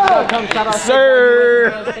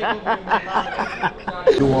 Sir.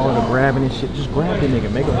 Do all the grabbing and shit. Just grab the nigga.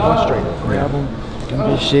 Make him frustrated. Grab him. Do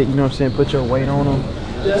this shit. You know what I'm saying? Put your weight on him.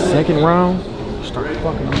 Second round, start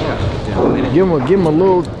fucking him up. Give him a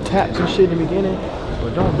little taps and shit in the beginning.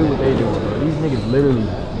 But don't do what they doing, bro. These niggas literally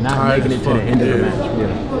not making it to the end of the match.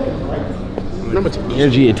 Remember the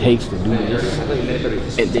energy it takes to do this.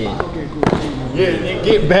 And then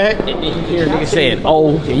get back. And then you hear niggas saying,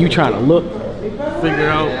 oh, and you trying to look, figure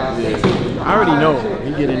out. I already know.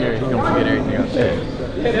 He get in there, he gonna forget everything I said.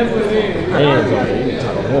 Hands on it. You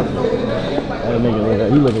talk to him. That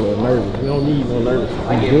nigga, he look a little nervous. We don't need no nervous.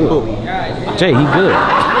 He good. Jay, he good.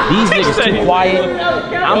 These niggas too quiet.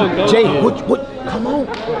 Jay, what? Come on.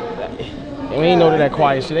 And we ain't know that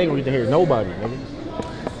quiet shit ain't gonna get to hear nobody, nigga.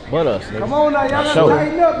 But us, nigga. Come on now, y'all gotta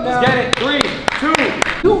tighten up now. Let's get it. 3,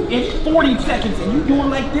 2. You in 40 seconds and you doing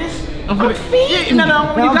like this? No, you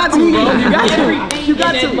got to, bro. You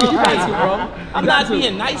got to, bro. I'm not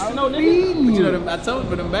being nice to no nigga. You know them, I told you,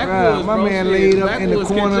 but them backwoods, my man laid up in the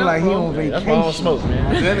corner like he on vacation. That's why I don't smoke,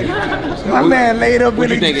 man. My man laid up in the... What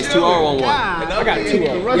do you think? It's 2 or 1-1? I got 2.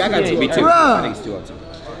 Yeah, I got 2. Me too. I think it's 2 or 2.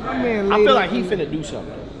 My man laid I feel up. like he finna do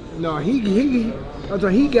something. No, he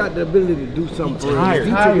got the ability to do something. He tired.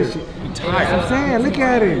 I'm saying, look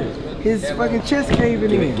at him. His fucking chest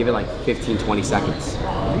caving in. Give it like 15, 20 seconds.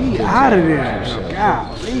 He out of there.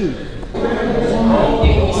 Golly.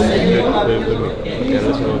 Yeah,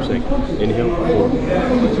 that's what I'm saying. Inhale.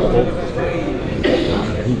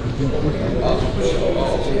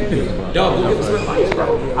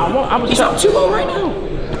 He's up 2-0 right now.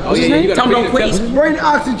 What's his name? Tell him don't quit. Bring the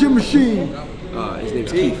oxygen machine. His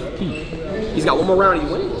name's Keith. He's got 1 more round and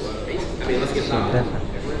you win. I mean, let's get started.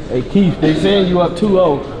 Hey Keith, they saying you up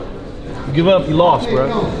 2-0. You give up, you lost, bro.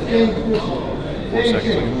 4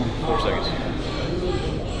 seconds. 4 seconds.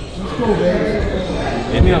 Let's go,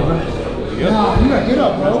 baby. Inhale, bro. You gotta get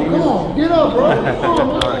up, bro. Come on, get up, bro. Come on,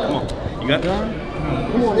 All right, come on. You got it?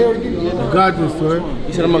 Come on, Eric, get up. You got this, sir.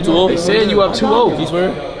 He said I'm up 2-0. They saying you up 2-0. He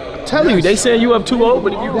swear. I'm telling you, they saying you up 2-0,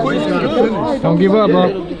 but if you quit, you good. Don't give up,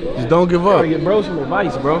 bro. Just don't give up. I gotta get bro some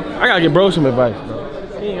advice, bro. I gotta get bro some advice,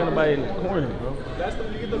 bro. He ain't got nobody in the corner, bro.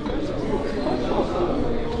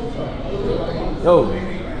 Yo,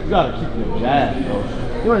 you gotta keep your jab, bro.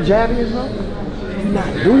 You know what a jab is, bro? You're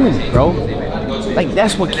not doing it, bro. Like,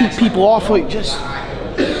 that's what keeps people off of it. Just,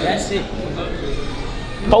 that's it.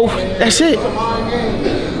 Both, that's it. It's a mind game.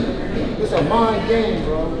 It's a mind game,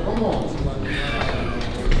 bro. Come on.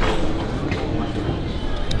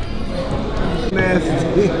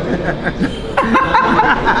 Nasty.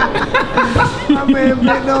 My man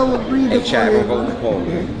bent over, breathing for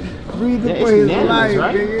his breathing for his life,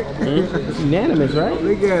 nigga. It's unanimous, right?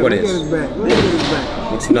 Look at What look is? at his back. Look at his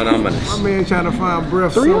back. It's anonymous. My man trying to find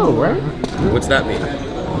breath 3-0, right? What's that mean?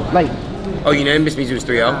 Like, Oh, unanimous means it was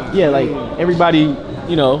 3-0? yeah, like everybody, you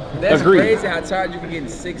you know, That's agree. crazy how tired you can get in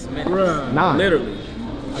 6 minutes. Bruh. 9. Literally.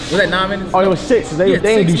 Was that 9 minutes? Oh, it was 6. They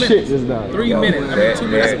ain't do shit just now. 3 minutes. I mean, 2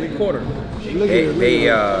 minutes every quarter.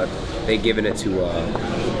 They giving it to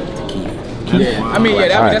Keith. Yeah. I mean, yeah,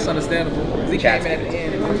 that's understandable. He came in at the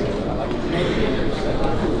end.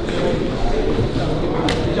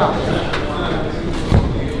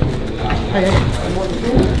 Hey.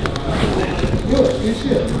 Good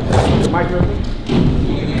shit.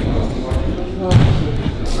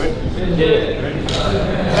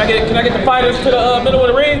 Can I get the fighters to the middle of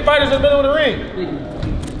the ring? Fighters in the middle of the ring.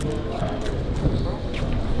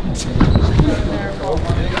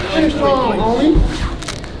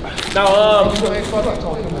 Now,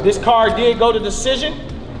 this card did go to decision.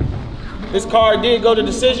 This card did go to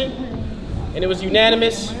decision, and it was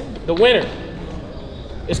unanimous. The winner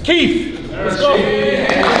is Keith. Let's go.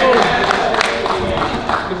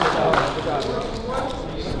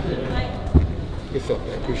 I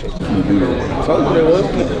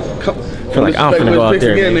feel like I'm finna go out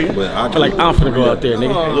there, nigga. I feel like I'm finna go out there,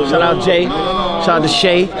 nigga. Shout out Jay. Shout out to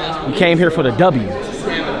Shay. We came here for the W.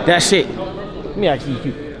 That's it. Let me ask these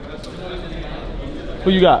people.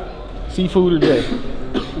 Who you got? Seafood or Jay?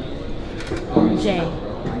 Jay.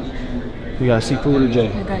 You got seafood or Jay?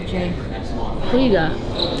 I got Jay. Who you got?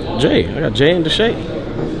 Jay. I got Jay and Deshay.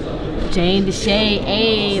 Jay and Deshay.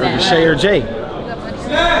 Hey, or Deshay or Jay.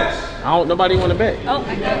 Nobody want to bet. Oh,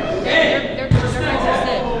 I got it. Their prices are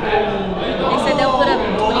set. They said they'll put up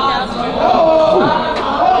 20,000.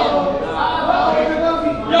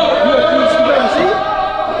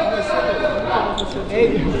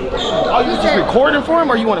 Oh, you just recording for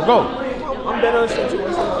him, or you want to go? I'm better on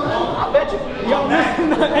situation. I bet you. Yo,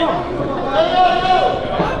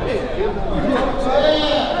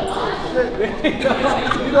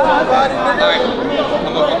 Alright,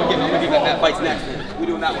 I'm gonna give that fights next. We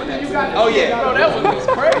doing that one next. Oh yeah. Bro, that one was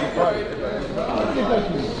crazy.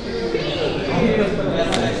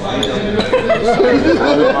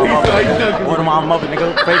 Word of my mother,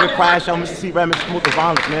 nigga. Favorite crash show, Mr. C. Mr. Smooth the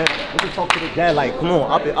Violence, man. Nigga talk to the dad like, come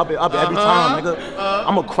on, up it every time, nigga.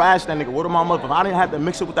 I'ma crash that nigga. Word of my mother. If I didn't have to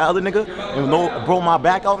mix it with that other nigga and bro my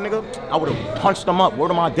back out, nigga, I would have punched him up. Word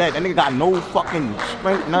of my dad. That nigga got no fucking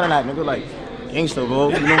strength, none of that, nigga. Like, gangster, bro.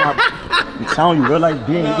 You know what I'm telling you, real life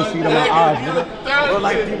being, you can see it in my eyes, nigga. Real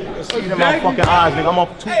life being, you can see it in my fucking eyes, nigga. I'm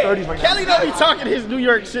off 230s right now. Kelly don't be talking his New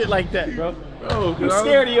York shit like that, bro. I'm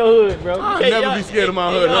scared of your hood, bro. I'll never be scared of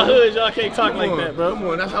my hood. Y'all hood, y'all can't talk like that, bro. Come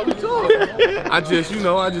on, that's how we talk. I just be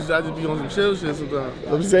on some chill shit sometimes.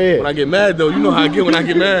 I'm saying. When I get mad though, you know how I get when I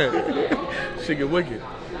get mad. Shit get wicked.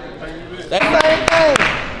 That same thing.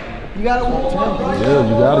 You gotta walk. Yeah,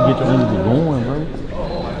 you gotta get your energy going, bro.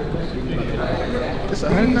 It's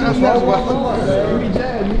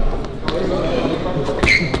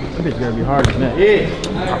 $100,000 That bitch gotta be hard as that. Yeah.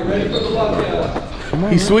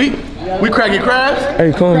 He sweet? We cracking crabs?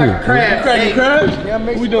 Hey, come here. Cracking crabs?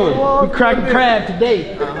 What we doing? We cracking crab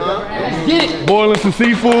today. Let's get it. Boiling some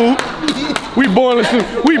seafood. We boiling some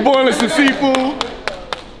seafood.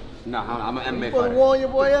 Nah, I'm an MMA You wanna warm your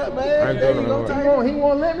boy up, man? There you go. Come on, he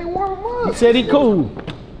won't let me warm him up. He said he cool.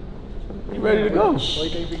 You ready to go?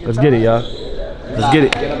 Let's get it, y'all. Let's get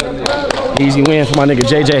it. Easy win for my nigga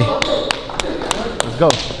JJ. Let's go.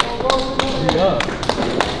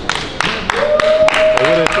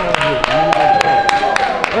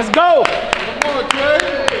 Let's go.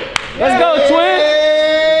 Let's go, twin.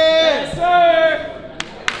 Yes, sir.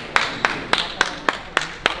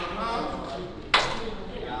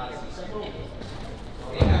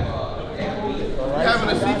 We're having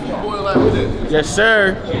a seafood boil after this. Yes,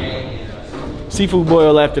 sir. Seafood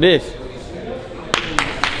boil after this.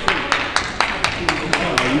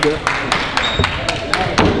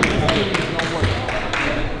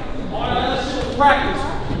 Practice.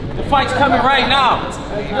 The fight's coming right now.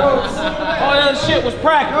 All that other shit was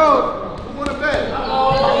practice.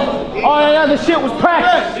 All that other shit was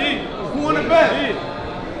practice. Who wanna bet?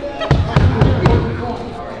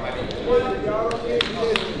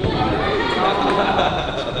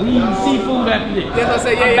 We eating seafood after this. Yes, I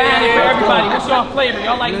say, yeah, I'm buying it for yeah. everybody. What's y'all flavor?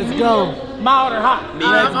 Y'all like Let's medium, go. mild, or hot?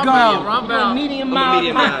 Let's go. I'm down. Medium, mild,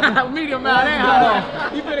 medium hot. mild. Medium out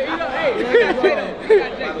there. You better eat up. Hey,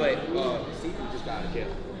 By the way, seafood just got a kill.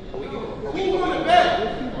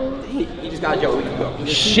 He just got a joke. We can go.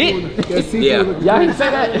 Shit. Yeah. Y'all didn't say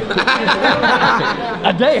that.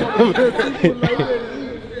 A damn.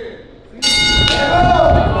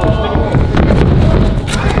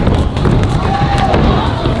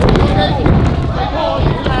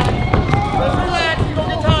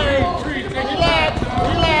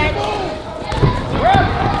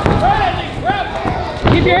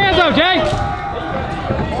 Keep your hands up, Jay.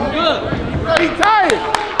 good. He tired.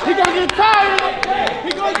 He gonna get tired. He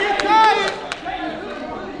gonna get tired.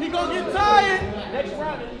 He gonna get tired. Next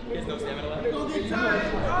round. There's no stamina left. He gonna get tired.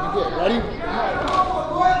 You good? Ready? He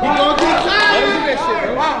gonna get tired.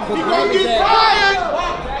 He gonna get tired.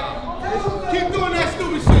 Keep doing that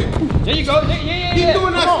stupid shit. There you go. Yeah. Keep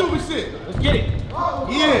doing that stupid shit. Let's get it.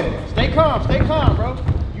 Yeah. Stay calm, bro.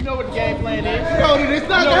 You know what the game plan is. No, it's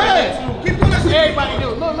not that. Keep doing that shit. Everybody do.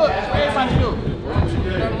 Look, that's what everybody do.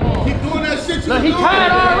 Keep doing that shit. Look, he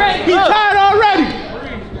tired already. He tired already.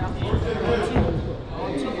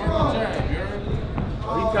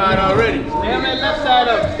 He tired already. Stay on that left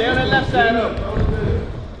side up.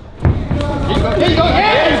 There you go.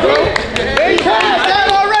 Yeah, bro. He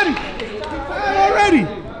tired already.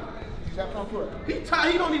 He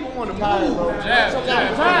tired. He don't even want to move. Jab.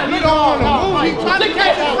 He don't want to move. He trying to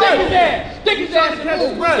catch his breath. Stick his ass and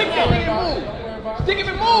move. Stick him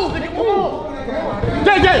and move.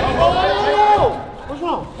 JJ. What's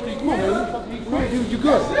wrong? Come on, man. You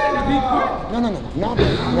good? No,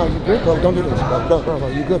 you good, bro. Don't do this, bro. Bro,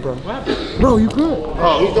 you good, bro. Bro, you good.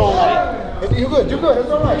 Oh, he's doing all right. You good.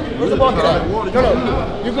 That's all right. Where's the ball? No,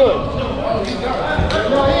 you good.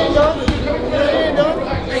 No, he ain't done.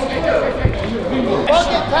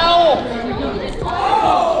 Bucket towel.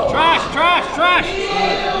 Trash.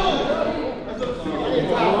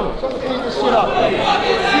 Somebody clean this shit up.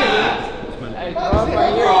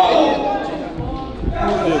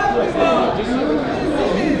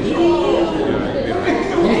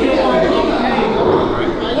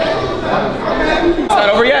 It's not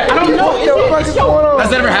over yet. I don't know. Has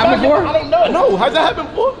that ever happened before? I don't know. No, has that happened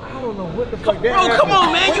before? Bro, come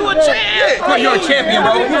on, man. You a champ. Bro, you're a champion,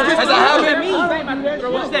 bro. Has that happened?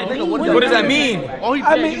 What does that mean?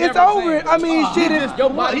 I mean, it's over. I mean,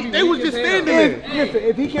 shit. They was just standing there. Listen,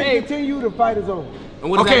 if he can't continue, the fight is over.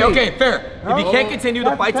 Okay, fair. If he can't continue,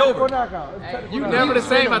 the fight's over. You never the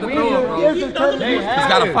same about the throw, bro. He's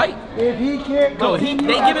got to fight. If he can't No, they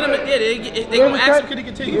giving him a they gonna ask him could he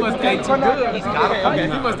continue. He must stay too good. He's got to fight. He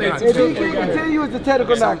must stay too good. If he can't continue, it's a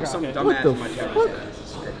technical knockout. What the fuck?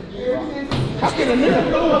 How can a nigga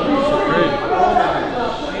go up?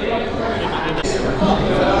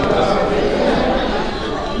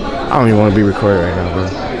 I don't even want to be recorded right now, bro.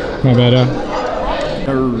 My bad,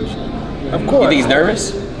 Nerves. Of course. You think he's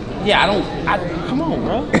nervous? Yeah, come on,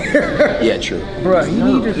 bro. Yeah, true. Bro, he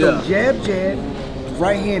needs to go jab,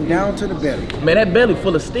 right hand down to the belly. Man, that belly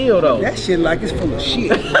full of steel, though. That shit like it's full of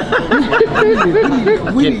shit.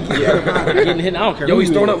 Getting hit, I don't care. Yo,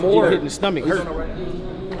 he's throwing up more. Hitting the stomach hurt.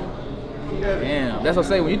 Damn, that's what I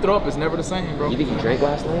say. When you throw up, it's never the same, bro. You think he drank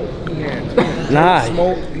last night? Yeah. Nah.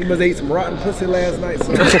 Smoke. He must have ate some rotten pussy last night.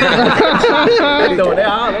 So. They throwing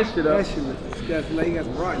all that shit up. That shit was disgusting. Like he got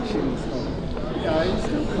some rotten shit in his stomach.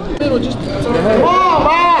 Little just. Come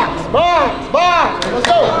on, box. Let's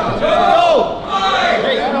go.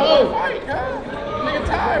 Hey, nigga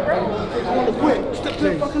tired, bro. I want to quit. Step to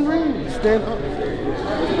the fucking ring. Stand up.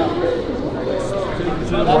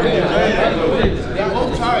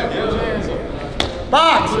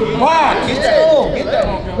 Box. Let's go.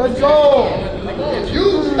 Let's go. You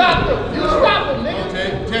stop him, nigga.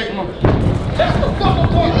 Take. That's the fucking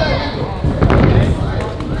point.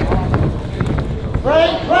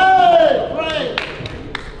 Frank.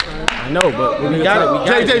 I know, but we got it.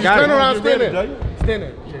 JJ, turn around, stand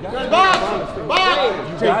there. Box.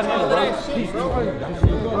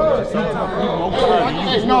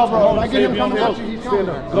 No, bro. I get him coming at you. He's coming.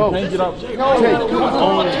 Go. Change it up.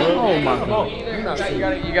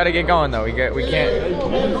 You gotta get going though. We can't.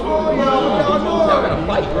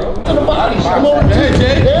 Body.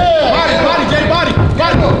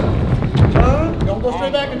 Don't go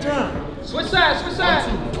straight back and turn. Switch sides.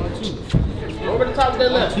 Over the top of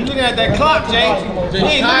that left. You looking at that clock, Jay? You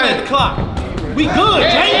ain't looking at the clock. We good,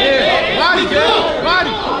 Jay. Body, Jay.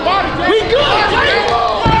 Body. We good, Jay.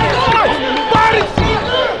 Body.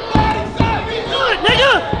 We good,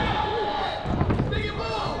 nigga.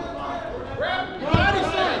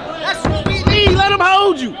 That's what we need. Let him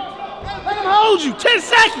hold you. 10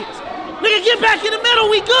 seconds. Nigga, get back in the middle.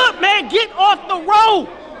 We good, man. Get off the road.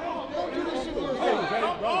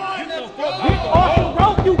 Get off the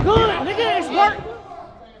road. You good, nigga. It's work.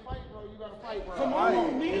 Come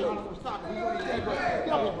on, man.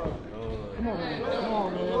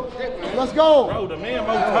 Let's go. Bro, the man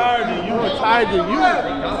more tired than you.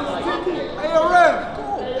 Hey, yo, ref.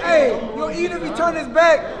 Hey, yo, even if he turn his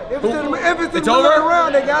back, if it's over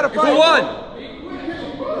around, they gotta fight. Who won?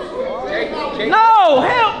 No,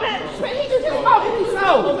 hell, man. He just fucking me so.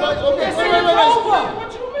 It's over.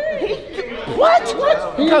 What?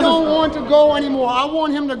 He don't want to go anymore. I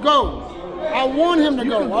want him to go. I want him to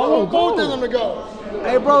go. I want both of them to go.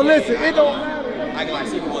 Hey, bro, listen, it don't matter. I can like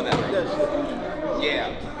see you on that right now. Yeah.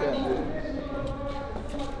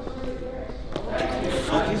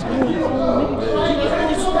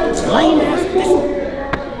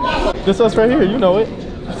 This us right here, you know it.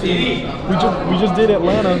 We just did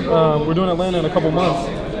Atlanta. We're doing Atlanta in a couple months.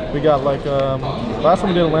 We got like last time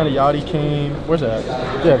we did Atlanta, Yachty came. Where's that?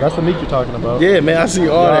 Yeah, that's the meet you're talking about. Yeah, man, I see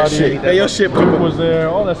all that shit. Hey, your shit was there,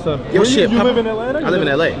 all that stuff. Your shit. You live in Atlanta? I live in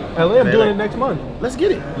LA. LA, I'm doing it next month. Let's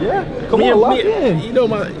get it. Yeah, come on, lock in. You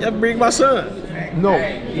know, I bring my son. No,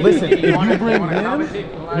 listen, if you bring him,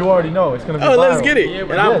 you already know it's gonna be viral. Let's get it.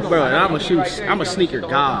 And I'm a sneaker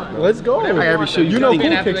god, bro. Let's go. Every shoe you know Cool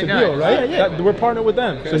Kicks a deal, right? Yeah. We're partnered with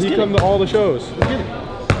them, so he comes to all the shows. Let's get it.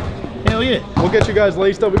 Hell yeah. We'll get you guys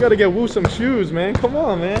laced up. We gotta get Woo some shoes, man. Come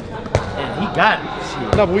on, man. Yeah, he got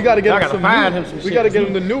it. No, but we gotta get him some new. We gotta get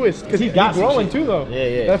him the newest, because he's growing too, though.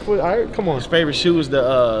 Yeah. That's what, all right, come on. His favorite shoe is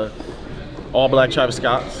the all black Travis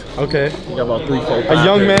Scotts. Okay. He got about 3-4 A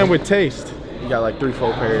young man with taste. You got like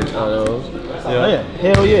 3-4 pairs of those. Yeah.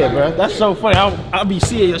 Hell yeah, bro. That's so funny. I'll be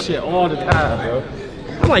seeing your shit all the time, bro.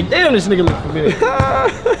 I'm like, damn, this nigga look familiar.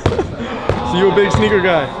 So you a big sneaker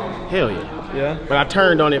guy? Hell yeah. Yeah. But I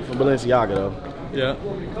turned on it for Balenciaga though. Yeah.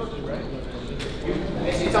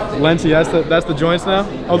 Lenty, that's the joints now.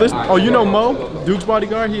 Oh, you know Mo, Duke's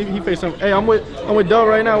bodyguard. He faced him. Hey, I'm with Doe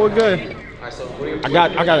right now. We're good. I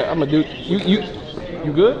got it. I'm a Duke.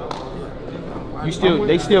 You good?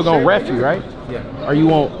 They still gonna ref you, right? Yeah. Or what you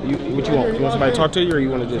want? You want somebody to talk to you, or you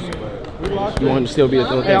want to just? You want him to still be a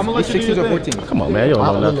thing? Hey, I'm gonna let you do your thing. 14. Come on, man. You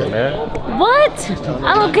don't know nothing, man. What?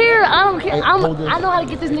 I don't care. I know how to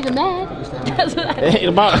get this nigga mad. That's what I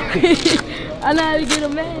know how to get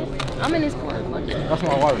him mad. I'm in this corner. That's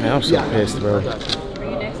my wife. Man, I'm so pissed, bro. Are you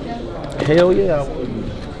next guy? Hell yeah.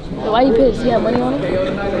 Why you pissed? You have money on it?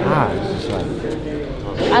 It's just like.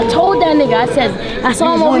 I told that nigga. I said I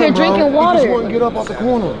saw him over here drinking water. He just wouldn't get up off the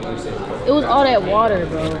corner. It was all that water,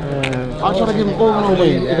 bro. I'll try to give him over on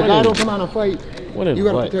way. If the guy don't come out and fight, you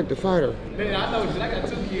gotta protect the fighter.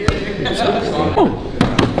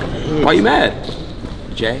 Why you mad?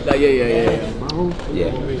 Jay? Yeah.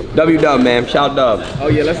 WW, man. Shout Dub. Oh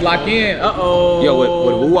yeah, let's lock in. Uh-oh. Yo, would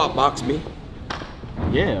WooWop box me?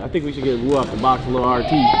 Yeah, I think we should get WooWop to box a little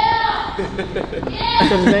RT.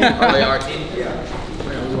 What's his name? RT? Yeah.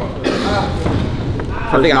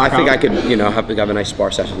 I think I could, have a nice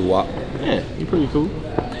spar session with WooWop. Yeah, you're pretty cool.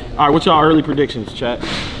 All right, what's y'all early predictions, chat?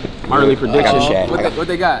 My early predictions. I got the Shay. What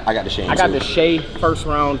they got? I got the Shay. I got the Shay. First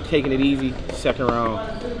round, taking it easy. Second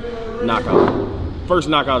round, knockout. First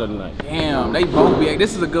knockout of the night. Damn, they both be.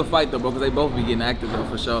 This is a good fight though, bro, because they both be getting active though,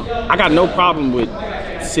 for sure. I got no problem with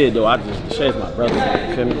Sid though. Shay's my brother.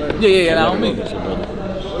 You feel me? Yeah, I don't mean.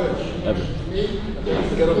 Ever.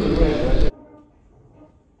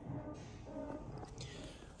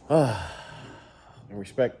 In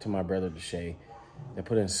respect to my brother Deshay, they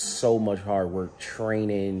put in so much hard work,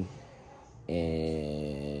 training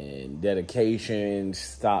and dedication.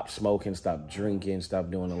 Stop smoking, stop drinking, stop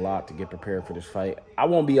doing a lot to get prepared for this fight. I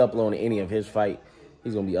won't be uploading any of his fight.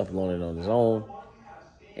 He's gonna be uploading it on his own.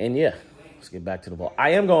 And yeah, let's get back to the vlog. I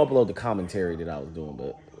am gonna upload the commentary that I was doing,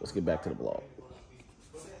 but let's get back to the vlog.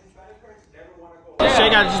 Shay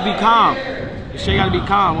gotta just be calm. Shay gotta be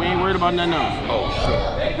calm. We ain't worried about nothing else. Oh shit.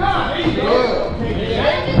 I think he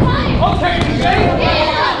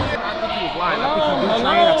was lying. I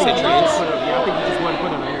think he do train. I think he just wasn't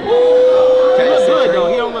putting it in. He look good though.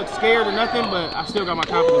 He don't look scared or nothing, but I still got my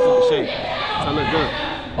confidence in the Shay. So I look good.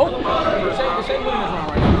 Oh, the Shay winning this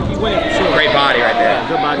round right now. He's winning for sure. Great body right there. Yeah,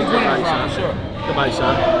 good body shot. Sure. Good body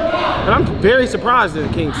shot. But I'm very surprised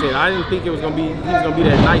that King said. I didn't think he was gonna be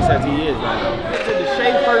that nice as he is right now. The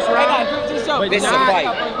Shay first round. But this is a fight.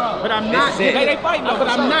 But I'm not giving it. But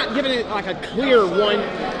I'm not giving it like a clear one.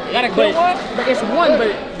 Got a clear one? But it's one.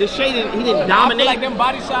 But the Shay he didn't dominate. I feel like them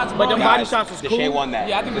body shots. But them body shots was cool. The Shay won that.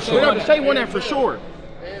 Yeah, I think the Shay won that. The Shay won that for sure.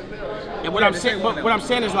 And what I'm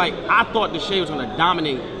saying is like I thought the Shay was gonna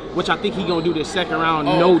dominate, which I think he's gonna do this second round,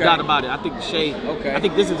 no doubt about it. I think the Shay. I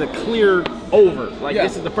think this is a clear over. Like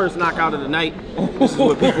this is the first knockout of the night. This is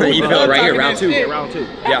what people. You feel it right here, round two. Yeah, round two.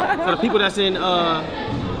 Yeah. So the people that's in,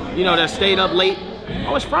 that stayed up late.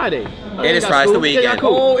 Oh, it's Friday. It is Friday. It's the weekend.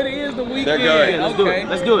 Oh, it is the weekend. They're good. Yeah, let's do it.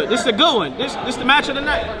 Let's do it. This is a good one. This the match of the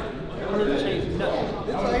night.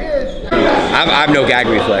 I have no gag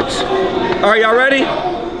reflex. All right, y'all ready?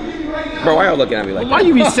 Bro, why y'all looking at me like that? Why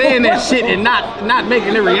you be saying that shit and not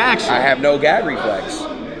making a reaction? I have no gag reflex.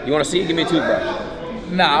 You want to see it? Give me a toothbrush.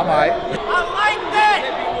 Nah, I'm alright. I like that.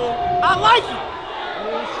 I like it.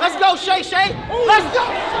 Let's go, Shay. Let's go.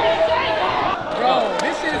 Bro,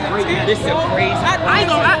 this shit is This is a crazy. I ain't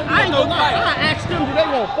gonna lie. I asked them, do they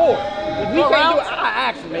want 4? If we can't do it, I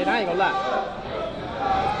asked them, man. I ain't gonna lie.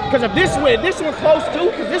 Because if this one close too,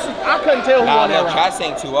 because this is, I couldn't tell who won that round. Chat's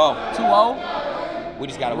saying 2-0. 2-0? We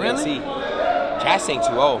just gotta wait and see. Chat's saying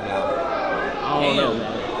 2-0 now. I don't know.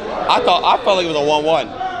 I felt like it was a 1-1.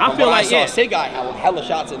 I feel like, yeah. Sid got hella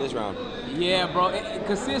shots in this round. Yeah, bro.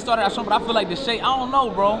 Because Sid started out strong, but I feel like the shape. I don't know,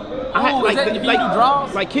 bro. I had, like, if you do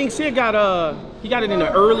draws? Like King Sid got he got it in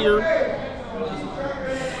the earlier.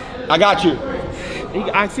 I got you.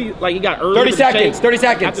 I see, like he got earlier. 30 seconds. 30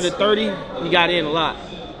 seconds. After the 30, he got in a lot.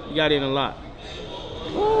 He got in a lot.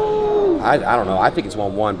 I don't know. I think it's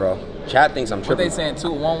 1-1, bro. Chat thinks I'm tripping. What they saying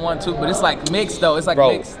 1-1-2, but it's like mixed though. It's like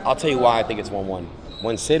mixed. I'll tell you why I think it's 1-1.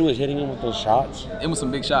 When Sid was hitting him with those shots, it was some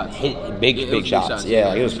big shots. Big shots. Yeah,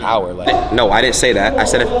 like it was power. Like, no, I didn't say that. I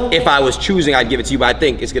said if I was choosing, I'd give it to you, but I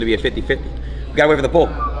think it's gonna be a 50-50. We gotta wait for the poll.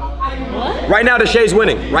 What? Right now, Deshay's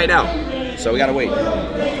winning. Right now. So we gotta wait.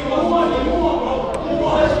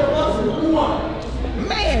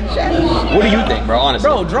 Man, Shay. What do you think, bro? Honestly.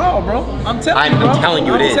 Bro, draw, bro. I'm telling you, bro. I'm telling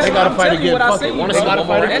you it is. They gotta fight again. Fuck it.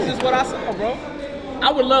 That's just what I saw, bro.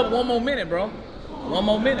 I would love 1 more minute, bro. 1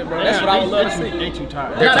 more minute, bro. That's what I would love to see. They too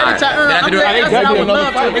tired. They're tired. They have to do it.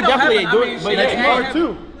 They definitely ain't doing it. But next part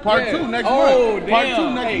 2. Part 2 next month. Part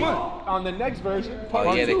 2 next month. On the next version.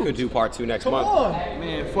 Oh yeah, they could do part 2 next month. Come on.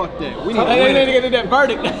 Man, fuck that. We need to get that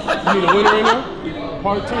verdict. You need a winner in there?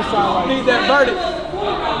 Part 2 sound like. Need that verdict.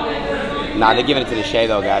 Nah, they're giving it to Deshay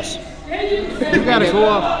though, guys. You gotta go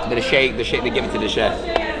off. They give it to Deshay.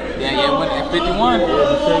 Yeah, when at 51.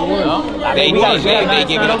 They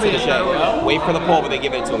give it to Deshay. Wait for the poll, but they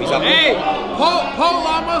give it to him. He's up. Hey, poll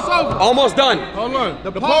almost over. Almost done. Hold on.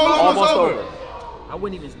 The poll almost over. I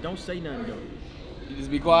wouldn't even, don't say nothing though. You just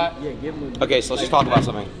be quiet? Yeah, give him a... Okay, so let's just talk about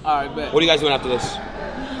something. Alright, bet. What are you guys doing after this?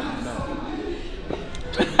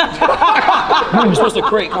 We're supposed to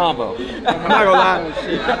create combo. I'm not gonna lie.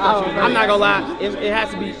 I'm not gonna lie. It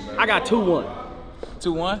has to be, I got 2-1.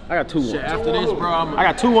 2-1? I got 2-1. After this, bro, I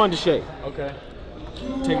got 2-1 to Shay. Okay.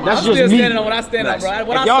 That's I'm just still me. standing on what I stand on, bro.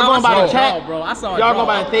 What Y'all going by the draw, chat, bro. I saw y'all going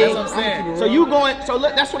by the thing. That's what I'm saying. So you going? So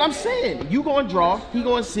look, that's what I'm saying. You going draw? He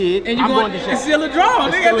going Sid? And you I'm going to Shay. It's still a draw,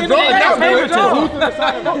 nigga. It's still a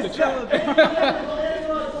draw.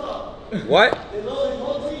 What?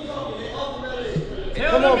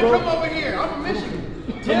 Come on, bro. Come over here. I'm from Michigan.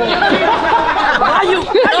 How you?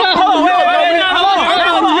 Hold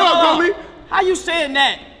on. How you saying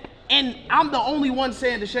that? And I'm the only one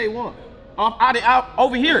saying Deshay won. Out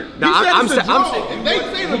over here. No, I'm saying they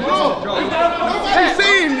saying the draw. Nobody's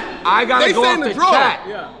saying. I gotta go off the chat.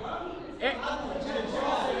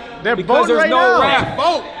 They're because voting there's right no now. rap.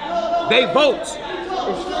 Vote. They vote.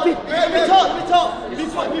 Let me talk.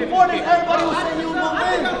 Before this, everybody was saying you was gonna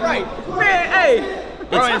win. Right. Man, hey.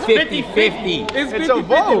 It's 50-50. It's 50-50, a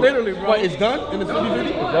vote. literally, bro. What, it's done? And it's 50-50?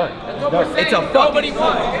 It's done. It's a fucking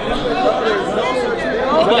won.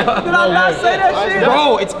 Did I not say that shit?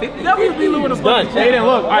 Bro, it's 50. It's done. Aiden,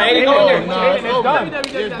 look. All right, Aiden, go in there.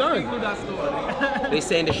 It's done. They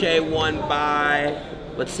saying Deshay won by,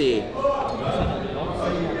 let's see.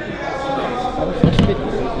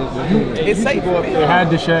 It's safe. They had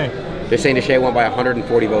Deshay. They're saying Deshay won by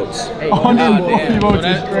 140 votes. 140 votes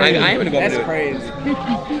is crazy. I am gonna go That's do it. crazy.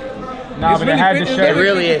 Nah, but they had Deshay. It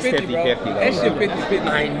really is 50-50 though. That shit 50-50.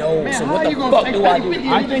 I know. So what the fuck do I do?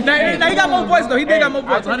 I think Now he got more votes though. He did got more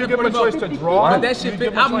votes. I think you give him a choice to draw. But that shit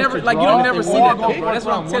fit. I've never, like, you don't never see that though, bro. That's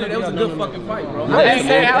what I'm telling you. That was a good fucking fight, bro.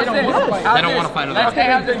 They don't want to fight another.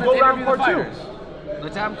 Let's go round part 2.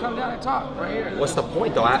 Let's have him come down and talk right here. What's the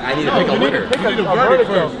point though? I need to pick a winner. You need a verdict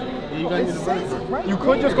first. You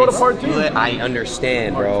could just go to part 2. I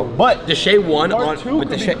understand, bro. But Deshay won on. But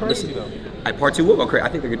Deshay, listen, part 2 will go crazy. I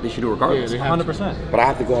think they should do regardless. 100%. But I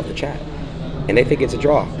have to go off the chat. And they think it's a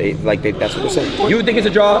draw. That's what they're saying. You would think it's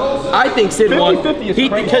a draw? I think Sid won. 50-50 is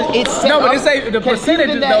crazy. Because it's No, but they say the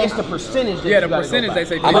percentages though. It's the percentage. Yeah, the percentage they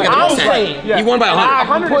say. I'm looking at the percent. He won by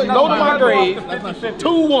 100. Put no to my grave.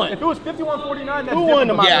 2-1. If it was 51-49, that's 2-1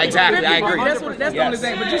 to my Yeah, grave. exactly. I agree. That's the only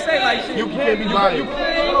thing. But you say like shit. You can't be biased.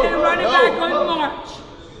 Run it back on March.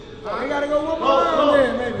 I gotta go one more round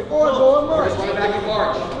then, maybe. Or go in March. Run it back in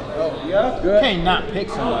March. You can't not pick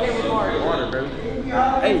somebody.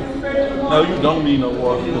 No, you don't need no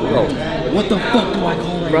water. Bro, what the fuck do I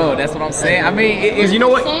call right Bro, that's what I'm saying. I mean, because you know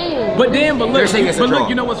what? But They're saying it's a draw. look,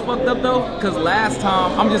 you know what's fucked up though? Because last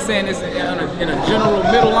time, I'm just saying this in a general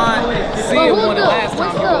middle line. Sid won the last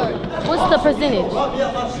time. What's the percentage?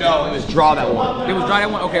 No, it was draw that one. It was draw that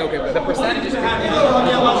one? Okay, but the percentage is 50.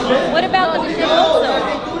 What about the shit also?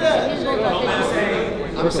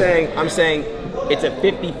 I'm saying it's a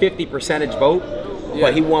 50-50 percentage vote,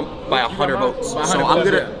 but he won by 100 votes. So I'm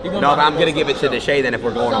gonna give it to Deshae then if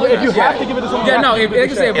we're going. If you have to give it to somebody,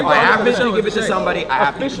 if I have to give it to somebody, I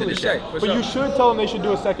have to give it to Deshae. But you should tell them they should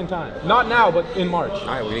do a second time. Not now, but in March. All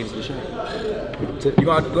right, we leave it to Deshae. You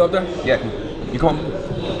gonna go up there? Yeah. You come on.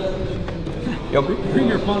 Yo, bring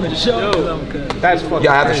your phone and show them. That's fucking.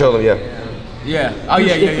 Yeah, I have to show them. Yeah. Yeah. Oh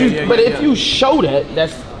yeah. But if you show that,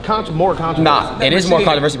 that's more controversial. Nah, it is more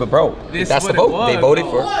controversial, but bro, that's the vote. They voted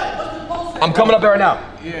for it. I'm coming up there right now.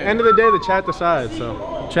 End of the day, the chat decides.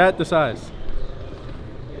 So, chat decides.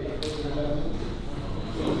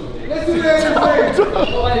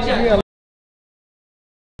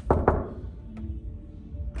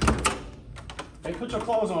 Hey, put your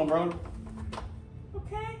clothes on, bro.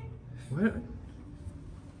 Okay. What?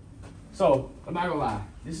 So, I'm not gonna lie.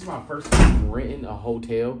 This is my first time renting a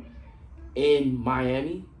hotel in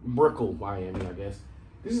Miami. Brickell, Miami, I guess.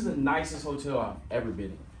 This is the nicest hotel I've ever been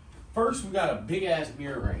in. First, we got a big-ass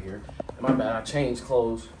mirror right here. My bad, I changed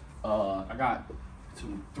clothes. I got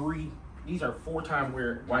 3. These are 4-time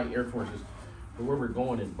wear white Air Forces. But where we're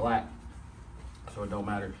going is black, so it don't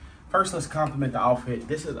matter. First, let's compliment the outfit.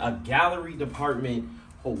 This is a Gallery Department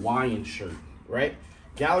Hawaiian shirt, right?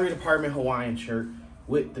 Gallery Department Hawaiian shirt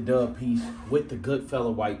with the dub piece, with the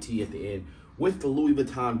Goodfella white tee at the end, with the Louis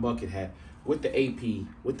Vuitton bucket hat, with the AP,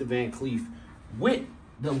 with the Van Cleef, with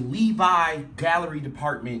the Levi Gallery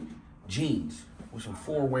Department jeans, with some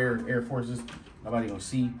 4-wear Air Forces. Nobody gonna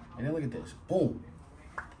see. And then look at this. Boom.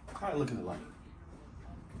 How it looking like?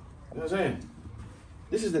 You know what I'm saying?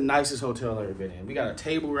 This is the nicest hotel I've ever been in. We got a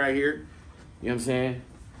table right here. You know what I'm saying?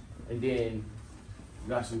 And then we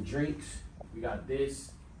got some drinks. We got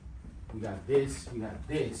this. We got this. We got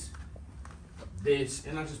this. This.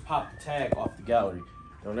 And I just popped the tag off the gallery.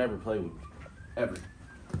 Don't ever play with me. Ever.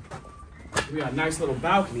 We got a nice little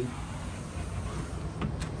balcony.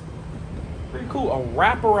 Pretty cool. A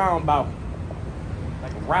wraparound balcony.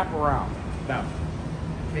 Like a wraparound balcony.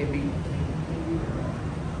 Can't beat it.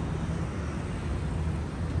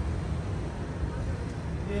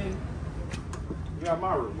 Then we got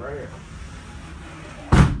my room right here.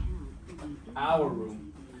 Our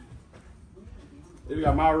room. Then we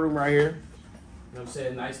got my room right here. You know what I'm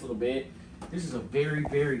saying? Nice little bed. This is a very,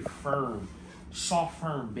 very firm, soft,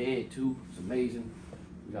 firm bed too. It's amazing.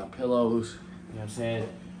 We got pillows. You know what I'm saying?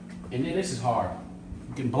 And then this is hard.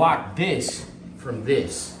 You can block this from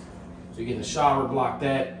this. So you get in the shower, block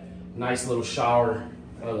that. Nice little shower.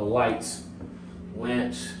 The lights,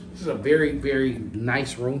 lamps. This is a very, very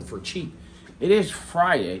nice room for cheap. It is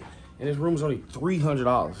Friday, and this room is only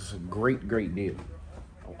 $300. It's a great, great deal.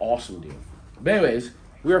 An awesome deal. But anyways,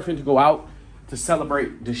 we are finna go out to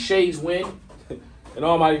celebrate Deshae's win and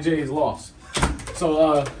Almighty J's loss.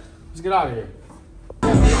 So let's get out of here.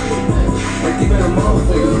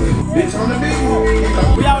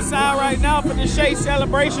 We outside right now for Deshae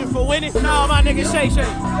celebration for winning. No, my nigga Shay.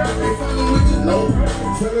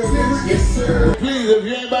 Please, if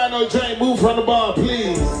you ain't buy no drink, move from the bar,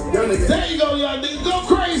 please. There you go, y'all niggas. Go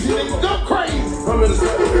crazy, niggas. Go crazy.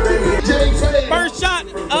 First shot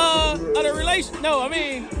of the relation. No, I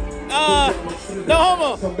mean, no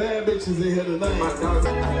homo. Some bad bitches in here tonight.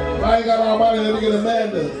 I ain't got all money, let me get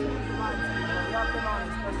Amanda.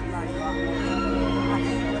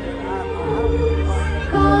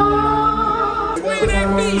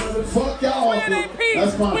 Fuck y'all.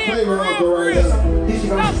 That's my favorite uncle right there.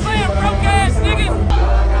 Stop playing broke ass niggas.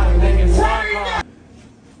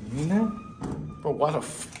 You know? Bro, what a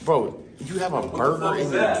bro, you have a burger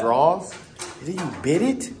in your drawers? And then you bit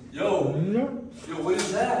it? Yo, what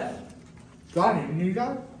is that? Got it. You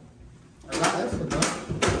got it? I got that for that.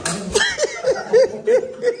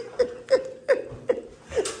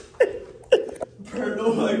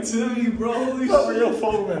 Paranormal activity, bro. Holy real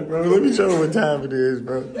format, bro. Let me show them what time it is,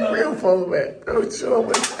 bro. Real format, bro. Show them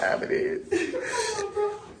what time it is.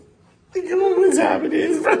 Give them what time it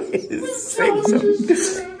is, bro. It's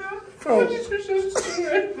 6.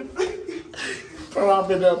 Bro, I've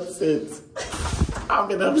been up since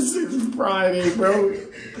Friday, bro.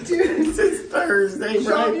 Since Thursday,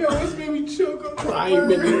 bro. Yo, what's made me choke on I ain't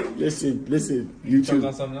been listen, YouTube. Choke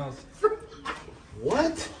on something else.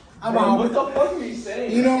 What? I'm bro, out. what the fuck are you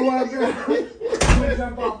saying? You know what, bro? I'm gonna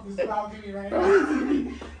jump off this balcony right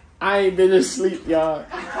now. I ain't been asleep, y'all,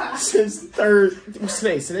 since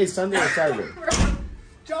Thursday. Today's Sunday or Saturday?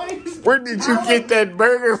 Where did you get that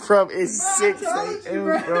burger from? It's 6 a.m.,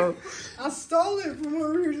 bro. I stole it from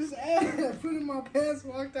where we were just at. I put it in my pants,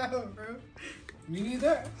 walked out, bro. You need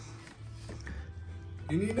that?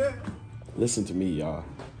 You need that? Listen to me, y'all.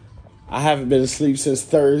 I haven't been asleep since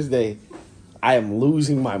Thursday. I am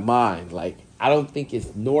losing my mind. Like, I don't think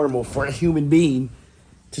it's normal for a human being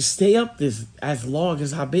to stay up this as long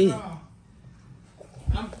as I've been.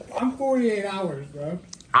 I'm 48 hours, bro.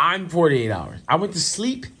 I'm 48 hours. I went to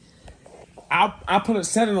sleep. I put a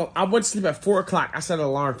set on. I went to sleep at 4 o'clock. I set an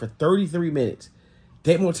alarm for 33 minutes.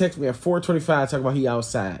 Daymo texted me at 4:25 talking about he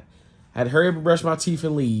outside. I had to hurry up and brush my teeth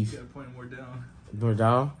and leave. You gotta point more down. More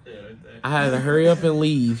down? Yeah, right there. I had to hurry up and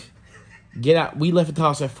leave. Get out. We left the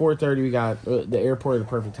house at 4:30. We got the airport at the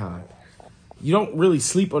perfect time. You don't really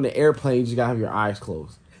sleep on the airplanes. You gotta have your eyes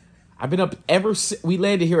closed. I've been up ever since. We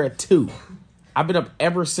landed here at 2. I've been up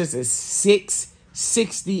ever since at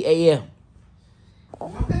 6:60 a.m.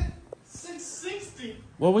 What? 660?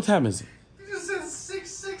 Well, what time is it? You just said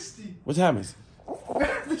 660. What time is it?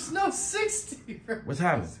 There's no 60. Bro. What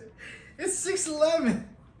time is it? It's 6:11.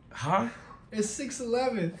 Huh? It's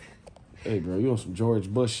 6:11. Hey, bro, you on some George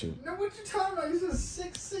Bush shit. No, what you talking about? You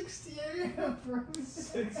said 6:60 a.m., bro.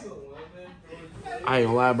 6:11. I ain't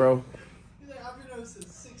gonna lie, bro. I've been up since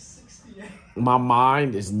 6:60 a.m. My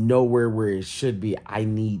mind is nowhere where it should be. I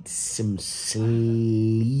need some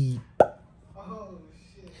sleep. Oh,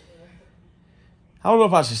 shit, man. I don't know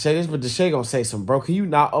if I should say this, but Deshae gonna say something, bro. Can you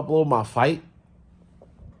not upload my fight?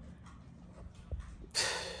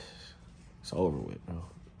 It's over with, bro.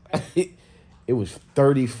 It was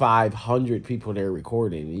 3,500 people there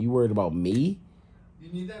recording, and you worried about me? You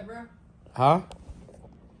need that, bro? Huh?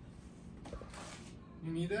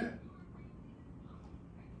 You need that?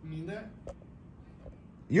 You need that?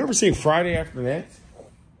 You ever seen Friday After Next?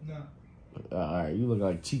 No. Alright, you look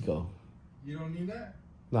like Chico. You don't need that?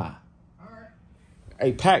 Nah. Alright.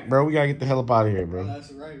 Hey, Pac, bro, we gotta get the hell up out of here, bro.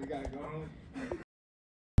 That's right. We gotta go home.